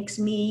 and it makes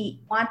me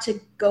want to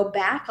go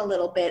back a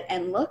little bit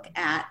and look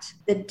at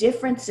the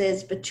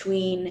differences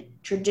between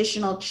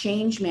traditional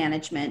change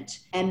management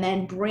and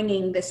then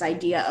bringing this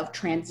idea of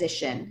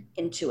transition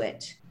into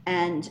it,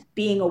 and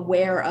being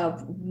aware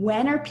of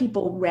when are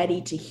people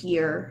ready to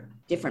hear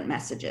different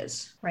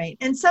messages. Right.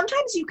 And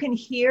sometimes you can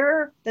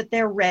hear that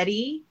they're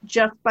ready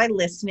just by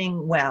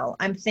listening well.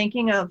 I'm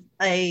thinking of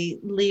a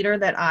leader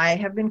that I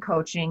have been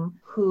coaching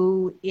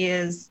who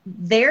is,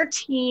 their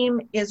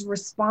team is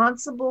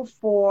responsible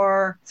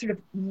for sort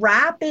of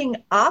wrapping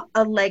up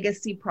a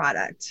legacy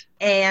product.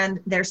 And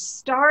they're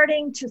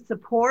starting to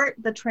support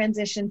the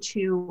transition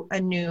to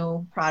a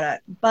new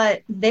product,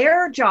 but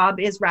their job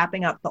is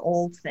wrapping up the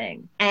old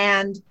thing.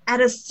 And at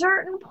a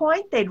certain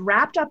point, they'd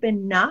wrapped up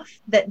enough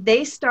that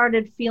they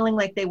started feeling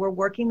like they were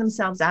working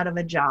themselves out of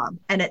a job.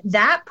 And at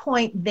that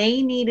point,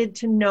 they needed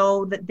to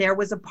know that there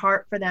was a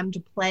part for them to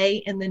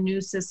play in the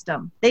new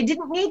system. They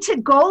didn't need to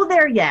go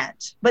there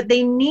yet, but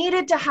they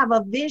needed to have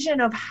a vision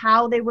of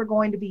how they were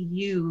going to be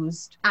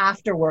used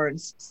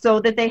afterwards, so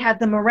that they had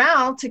the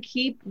morale to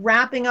keep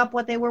wrapping up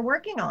what they were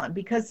working on,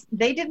 because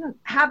they didn't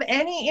have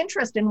any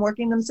interest in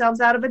working themselves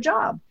out of a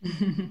job.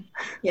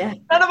 Yeah.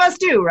 None of us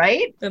do,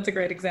 right? That's a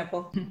great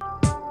example.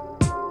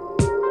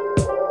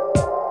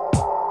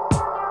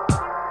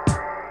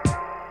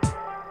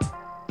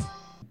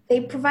 They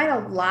provide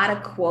a lot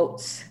of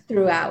quotes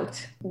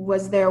throughout.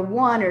 Was there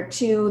one or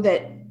two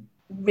that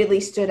really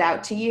stood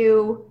out to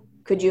you?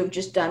 Could you have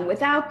just done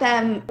without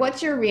them?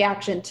 What's your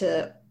reaction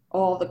to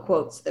all the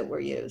quotes that were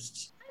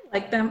used? I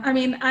like them. I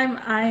mean,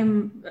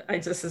 I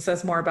just, it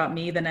says more about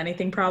me than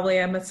anything, probably.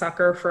 I'm a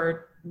sucker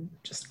for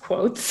just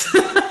quotes.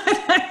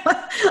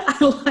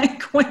 I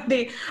like when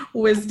the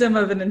wisdom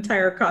of an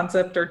entire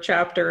concept or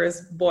chapter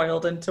is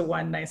boiled into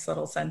one nice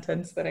little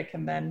sentence that I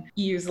can then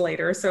use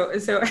later. So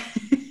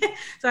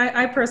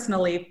I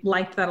personally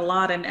liked that a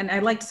lot. And I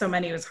liked so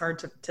many, it was hard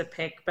to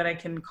pick, but I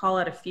can call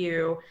out a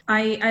few.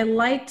 I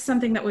liked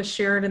something that was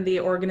shared in the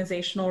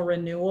organizational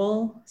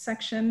renewal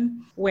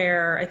section,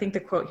 where I think the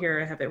quote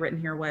here, I have it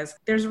written here, was,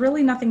 "There's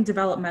really nothing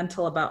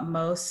developmental about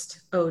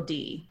most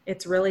OD.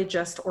 It's really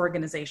just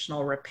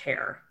organizational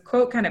repair." The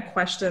quote kind of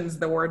questions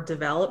the word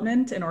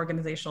development and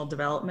organizational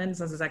development,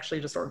 since it's actually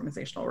just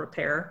organizational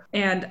repair.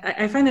 And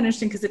I find that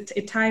interesting because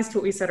it ties to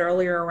what we said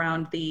earlier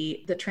around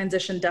the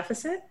transition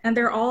deficit. And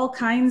there are all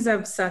kinds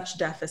of such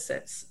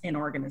deficits in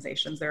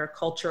organizations. There are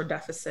culture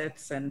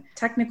deficits and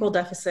technical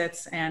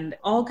deficits and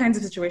all kinds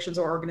of situations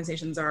where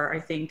organizations are, I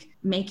think,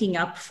 making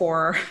up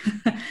for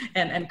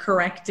and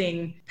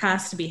correcting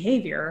past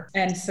behavior.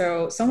 And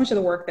so much of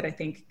the work that I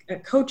think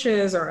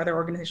coaches or other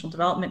organizational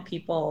development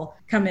people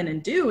come in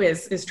and do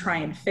is try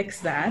and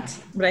fix that.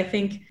 But I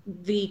think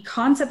the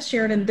concepts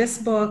shared in this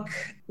book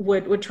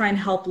would try and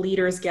help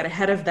leaders get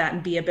ahead of that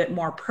and be a bit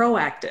more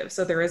proactive,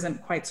 so there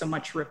isn't quite so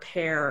much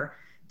repair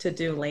to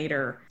do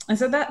later. And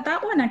so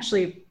that one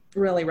actually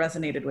really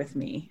resonated with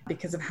me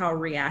because of how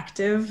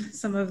reactive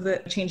some of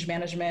the change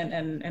management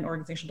and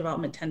organizational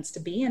development tends to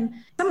be. And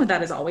some of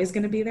that is always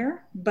going to be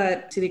there,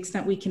 but to the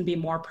extent we can be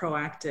more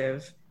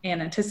proactive and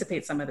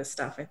anticipate some of this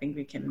stuff, I think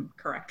we can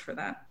correct for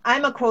that.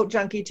 I'm a quote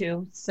junkie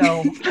too,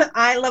 so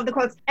I love the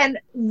quotes. And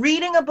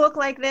reading a book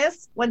like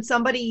this, when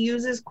somebody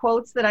uses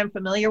quotes that I'm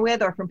familiar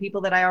with or from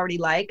people that I already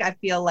like, I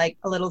feel like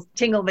a little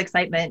tingle of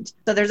excitement.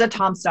 So there's a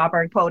Tom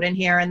Stoppard quote in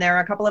here, and there are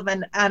a couple of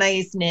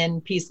Anais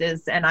Nin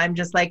pieces, and I'm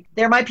just like,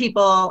 they're my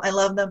people. I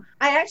love them.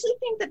 I actually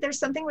think that there's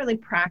something really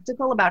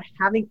practical about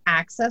having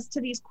access to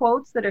these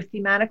quotes that are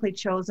thematically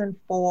chosen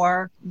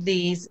for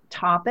these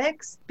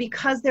topics,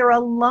 because they're a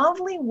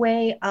lovely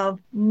way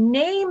of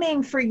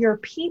naming for your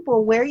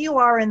people where you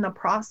are in the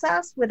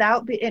process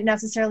without it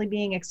necessarily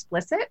being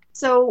explicit.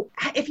 So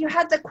if you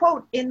had the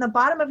quote in the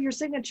bottom of your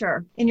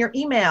signature in your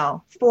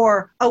email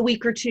for a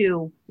week or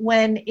two,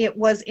 when it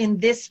was in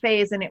this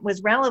phase and it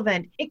was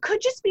relevant. It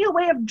could just be a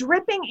way of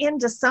dripping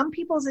into some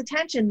people's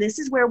attention. This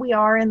is where we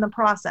are in the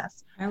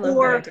process. I love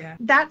that idea.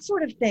 That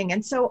sort of thing.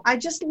 And so I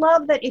just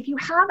love that if you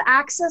have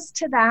access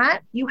to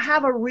that, you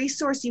have a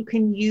resource you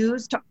can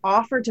use to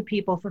offer to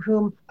people for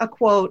whom a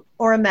quote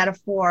or a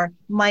metaphor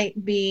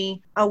might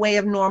be a way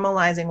of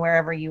normalizing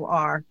wherever you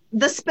are.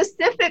 The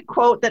specific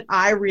quote that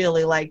I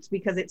really liked,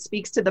 because it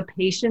speaks to the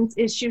patience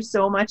issue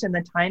so much and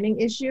the timing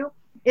issue,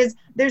 is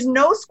there's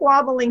no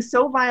squabbling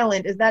so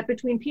violent as that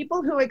between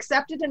people who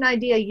accepted an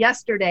idea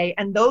yesterday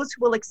and those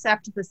who will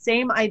accept the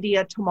same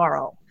idea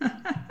tomorrow.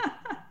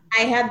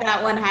 I had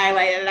that one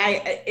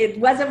highlighted. It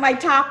wasn't my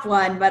top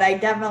one, but I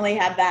definitely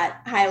had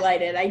that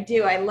highlighted. I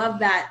do. I love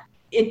that.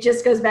 It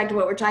just goes back to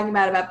what we're talking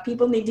about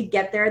people need to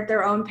get there at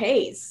their own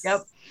pace.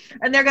 Yep.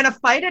 And they're going to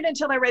fight it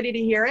until they're ready to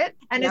hear it.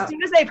 And as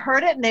soon as they've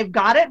heard it and they've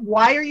got it,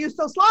 why are you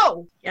so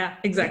slow? Yeah,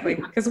 exactly.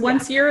 Because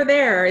once you're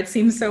there, it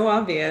seems so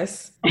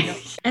obvious.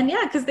 And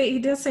because he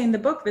does say in the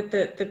book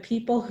that the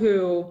people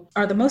who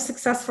are the most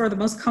successful or the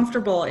most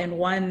comfortable in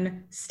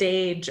one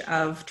stage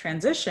of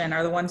transition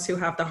are the ones who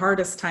have the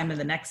hardest time in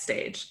the next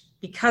stage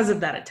because of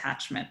that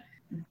attachment.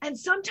 And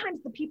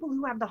sometimes the people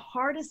who have the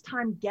hardest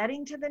time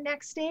getting to the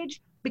next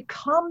stage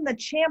become the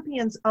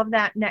champions of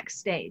that next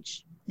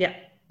stage. Yeah.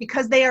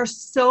 Because they are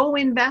so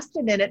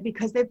invested in it,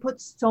 because they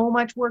put so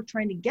much work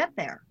trying to get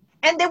there.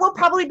 And they will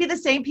probably be the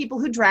same people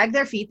who drag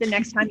their feet the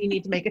next time you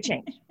need to make a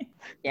change.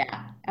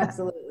 Yeah,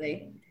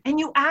 absolutely. And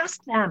you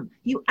ask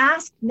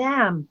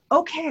them,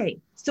 okay,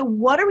 so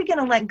what are we going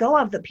to let go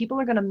of that people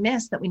are going to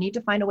miss that we need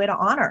to find a way to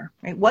honor?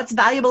 Right? What's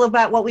valuable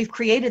about what we've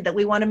created that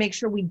we want to make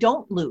sure we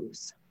don't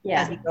lose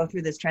as we go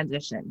through this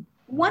transition?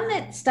 One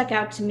that stuck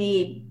out to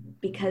me,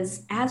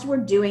 because as we're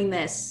doing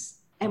this,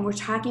 and we're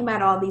talking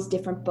about all these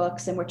different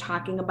books, and we're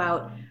talking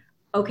about,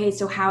 okay,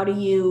 so how do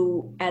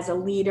you, as a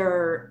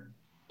leader,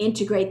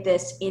 integrate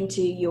this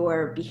into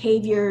your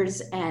behaviors?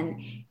 And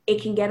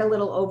it can get a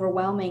little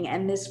overwhelming.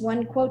 And this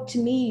one quote to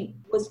me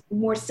was a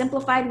more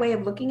simplified way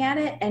of looking at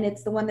it. And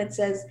it's the one that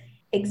says,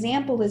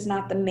 example is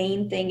not the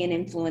main thing in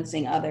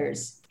influencing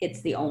others.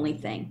 It's the only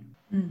thing.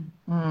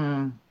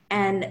 Mm.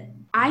 And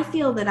I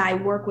feel that I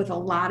work with a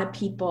lot of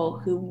people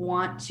who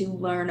want to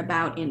learn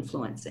about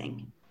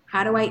influencing.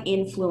 How do I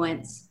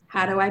influence?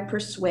 How do I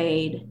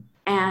persuade?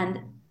 And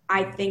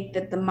I think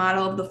that the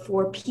model of the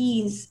 4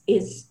 Ps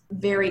is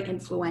very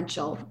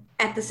influential.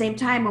 At the same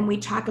time, when we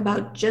talk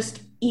about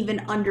just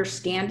even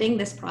understanding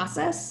this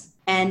process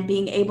and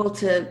being able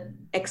to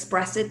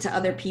express it to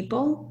other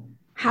people,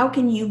 how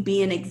can you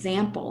be an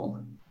example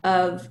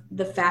of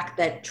the fact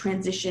that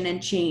transition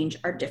and change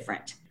are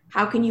different?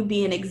 How can you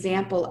be an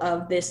example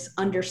of this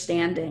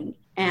understanding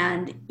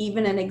and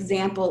even an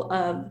example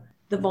of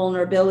the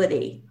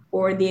vulnerability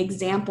or the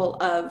example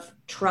of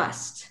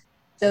trust?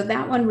 So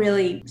that one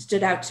really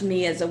stood out to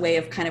me as a way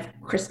of kind of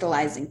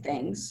crystallizing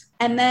things.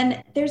 And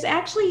then there's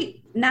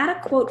actually not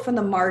a quote from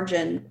the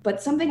margin,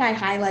 but something I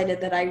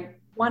highlighted that I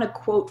want to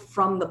quote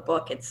from the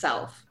book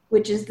itself,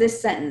 which is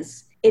this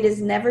sentence: "It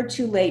is never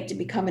too late to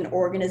become an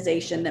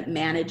organization that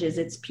manages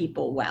its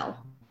people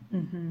well."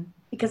 Mm-hmm.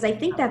 Because I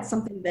think that's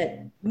something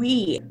that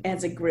we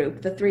as a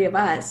group, the 3 of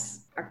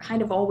us, are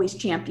kind of always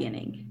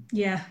championing.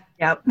 Yeah.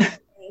 Yep.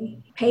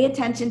 Pay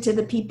attention to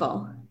the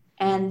people.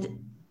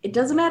 And it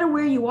doesn't matter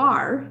where you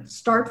are,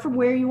 start from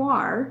where you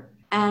are.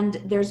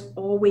 And there's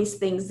always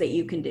things that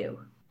you can do.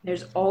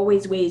 There's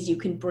always ways you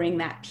can bring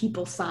that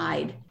people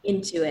side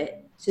into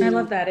it. I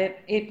love that.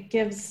 It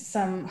gives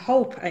some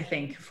hope, I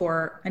think,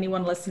 for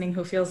anyone listening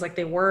who feels like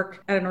they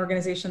work at an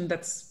organization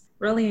that's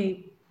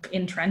really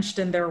entrenched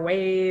in their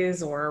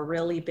ways or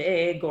really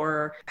big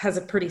or has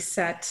a pretty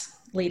set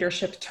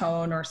leadership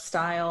tone or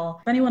style.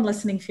 If anyone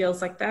listening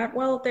feels like that,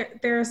 well,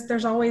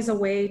 there's always a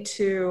way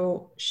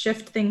to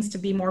shift things to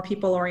be more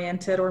people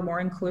oriented or more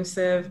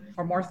inclusive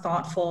or more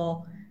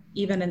thoughtful,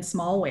 even in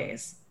small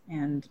ways.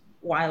 And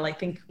while I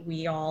think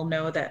we all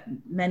know that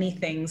many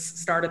things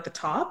start at the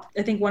top,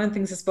 I think one of the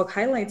things this book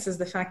highlights is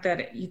the fact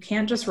that you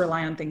can't just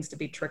rely on things to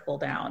be trickle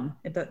down.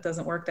 It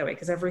doesn't work that way,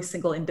 because every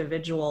single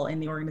individual in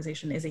the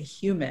organization is a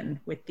human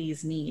with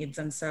these needs.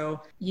 And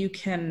so you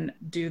can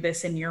do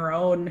this in your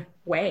own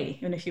way.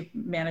 And if you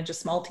manage a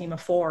small team of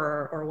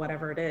 4 or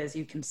whatever it is,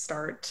 you can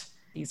start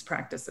these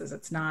practices.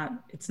 It's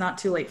not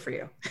too late for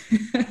you.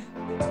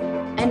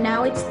 And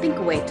now it's think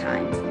away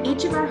time.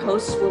 Each of our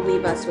hosts will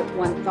leave us with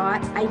one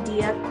thought,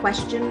 idea,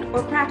 question,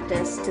 or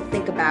practice to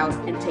think about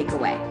and take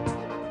away.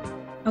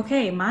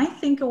 Okay, my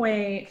think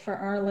away for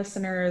our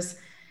listeners,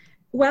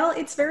 well,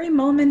 it's very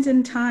moment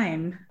in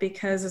time,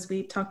 because as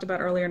we talked about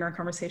earlier in our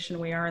conversation,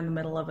 we are in the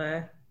middle of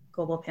a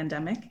global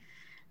pandemic.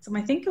 So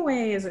my think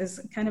away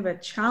is kind of a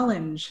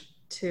challenge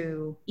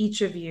to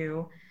each of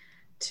you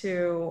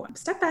to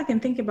step back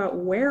and think about,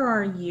 where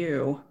are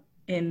you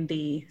in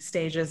the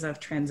stages of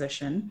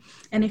transition?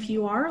 And if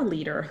you are a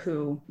leader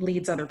who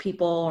leads other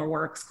people or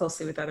works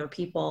closely with other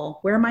people,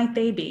 where might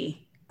they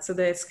be? So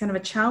that it's kind of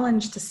a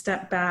challenge to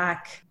step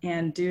back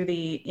and do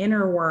the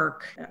inner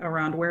work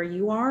around where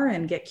you are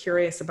and get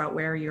curious about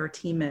where your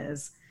team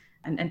is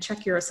and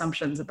check your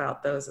assumptions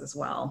about those as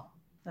well.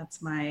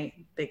 That's my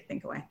big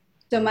think away.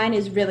 So mine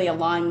is really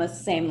along the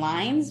same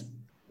lines,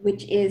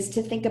 which is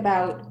to think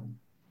about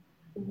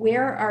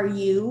where are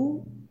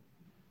you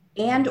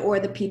and or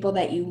the people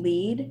that you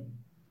lead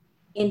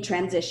in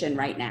transition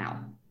right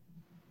now.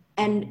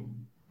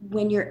 And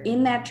when you're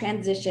in that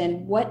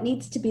transition, what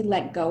needs to be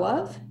let go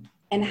of,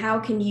 and how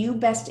can you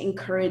best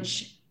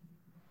encourage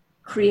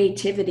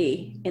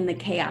creativity in the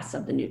chaos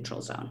of the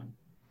neutral zone?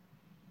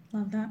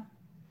 Love that.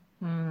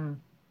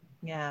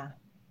 Yeah.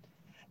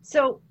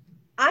 So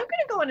I'm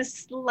going to go in a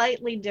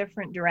slightly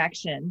different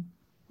direction,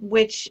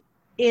 which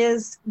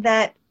is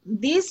that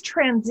these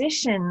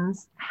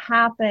transitions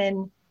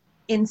happen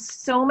in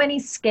so many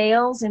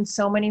scales, in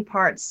so many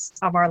parts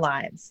of our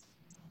lives.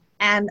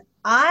 And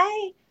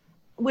I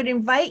would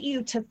invite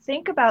you to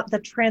think about the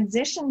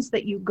transitions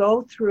that you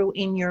go through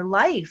in your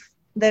life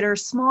that are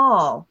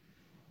small.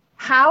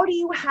 How do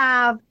you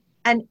have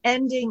an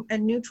ending, a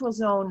neutral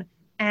zone,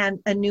 and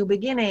a new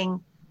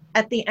beginning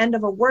at the end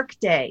of a work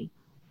day,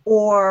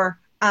 or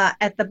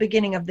at the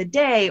beginning of the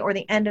day, or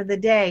the end of the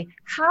day?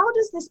 How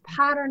does this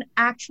pattern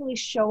actually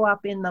show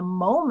up in the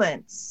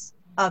moments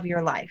of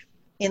your life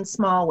in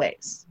small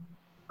ways?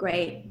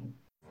 Great.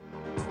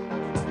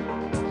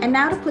 And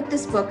now to put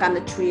this book on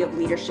the tree of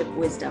leadership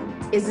wisdom.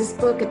 Is this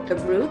book at the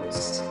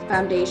roots,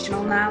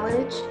 foundational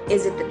knowledge?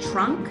 Is it the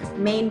trunk,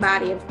 main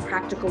body of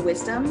practical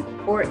wisdom?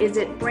 Or is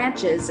it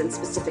branches and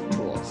specific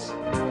tools?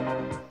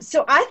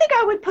 So I think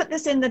I would put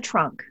this in the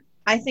trunk.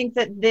 I think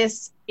that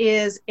this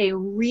is a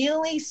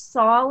really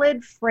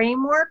solid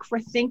framework for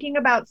thinking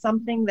about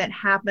something that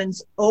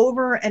happens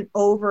over and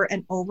over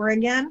and over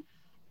again.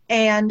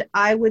 And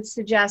I would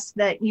suggest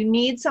that you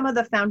need some of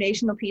the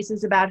foundational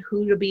pieces about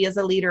who to be as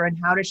a leader and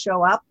how to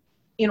show up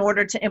in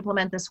order to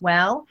implement this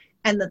well.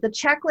 And that the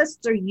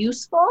checklists are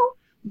useful,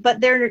 but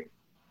there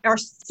are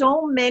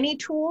so many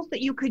tools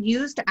that you could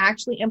use to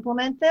actually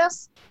implement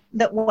this,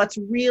 that what's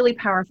really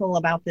powerful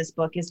about this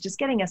book is just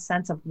getting a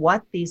sense of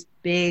what these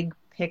big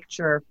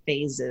picture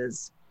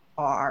phases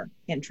are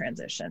in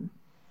transition.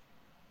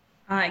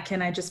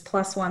 Can I just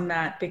plus one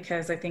that,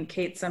 because I think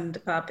Kate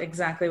summed up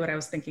exactly what I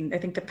was thinking. I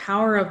think the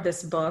power of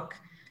this book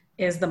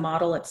is the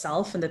model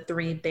itself and the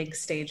 3 big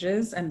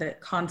stages and the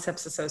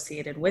concepts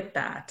associated with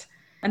that.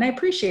 And I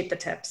appreciate the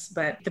tips,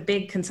 but the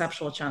big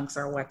conceptual chunks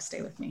are what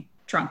stay with me.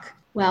 Trunk.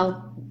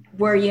 Well,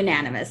 we're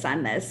unanimous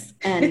on this.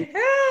 And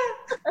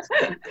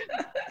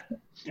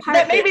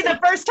that may be the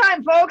first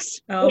time, folks.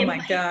 Oh my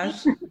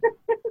gosh.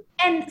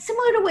 And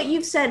similar to what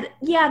you've said,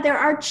 yeah, there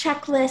are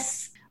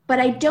checklists, but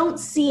I don't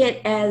see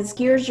it as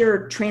here's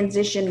your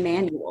transition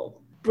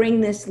manual.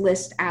 Bring this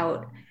list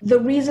out. The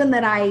reason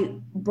that I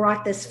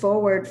brought this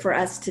forward for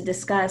us to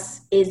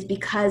discuss is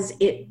because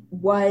it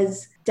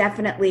was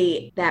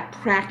definitely that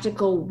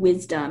practical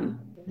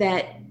wisdom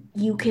that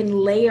you can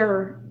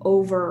layer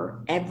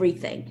over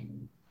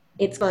everything.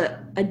 It's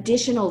an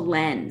additional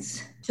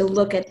lens to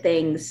look at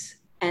things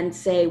and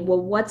say,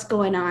 well, what's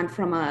going on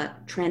from a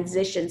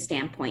transition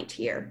standpoint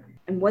here?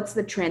 And what's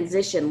the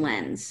transition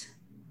lens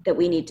that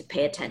we need to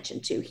pay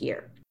attention to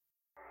here?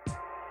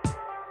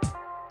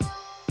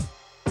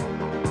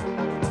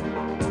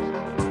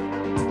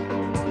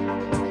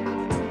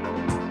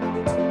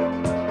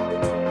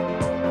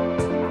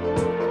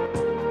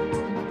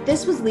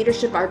 This was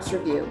Leadership Arts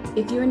Review.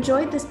 If you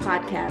enjoyed this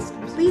podcast,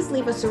 please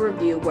leave us a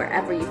review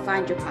wherever you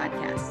find your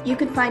podcast. You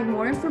can find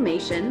more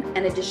information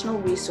and additional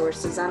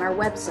resources on our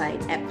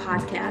website at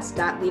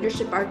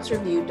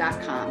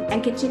podcast.leadershipartsreview.com,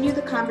 and continue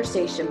the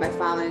conversation by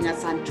following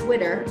us on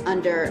Twitter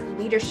under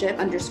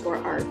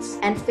leadership_arts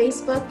and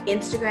Facebook,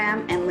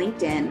 Instagram, and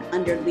LinkedIn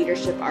under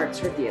Leadership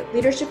Arts Review.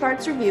 Leadership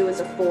Arts Review is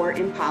a 4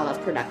 Impala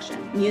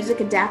production.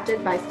 Music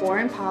adapted by 4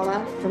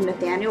 Impala from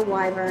Nathaniel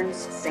Wyvern's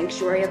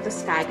Sanctuary of the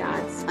Sky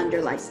Gods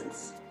under license.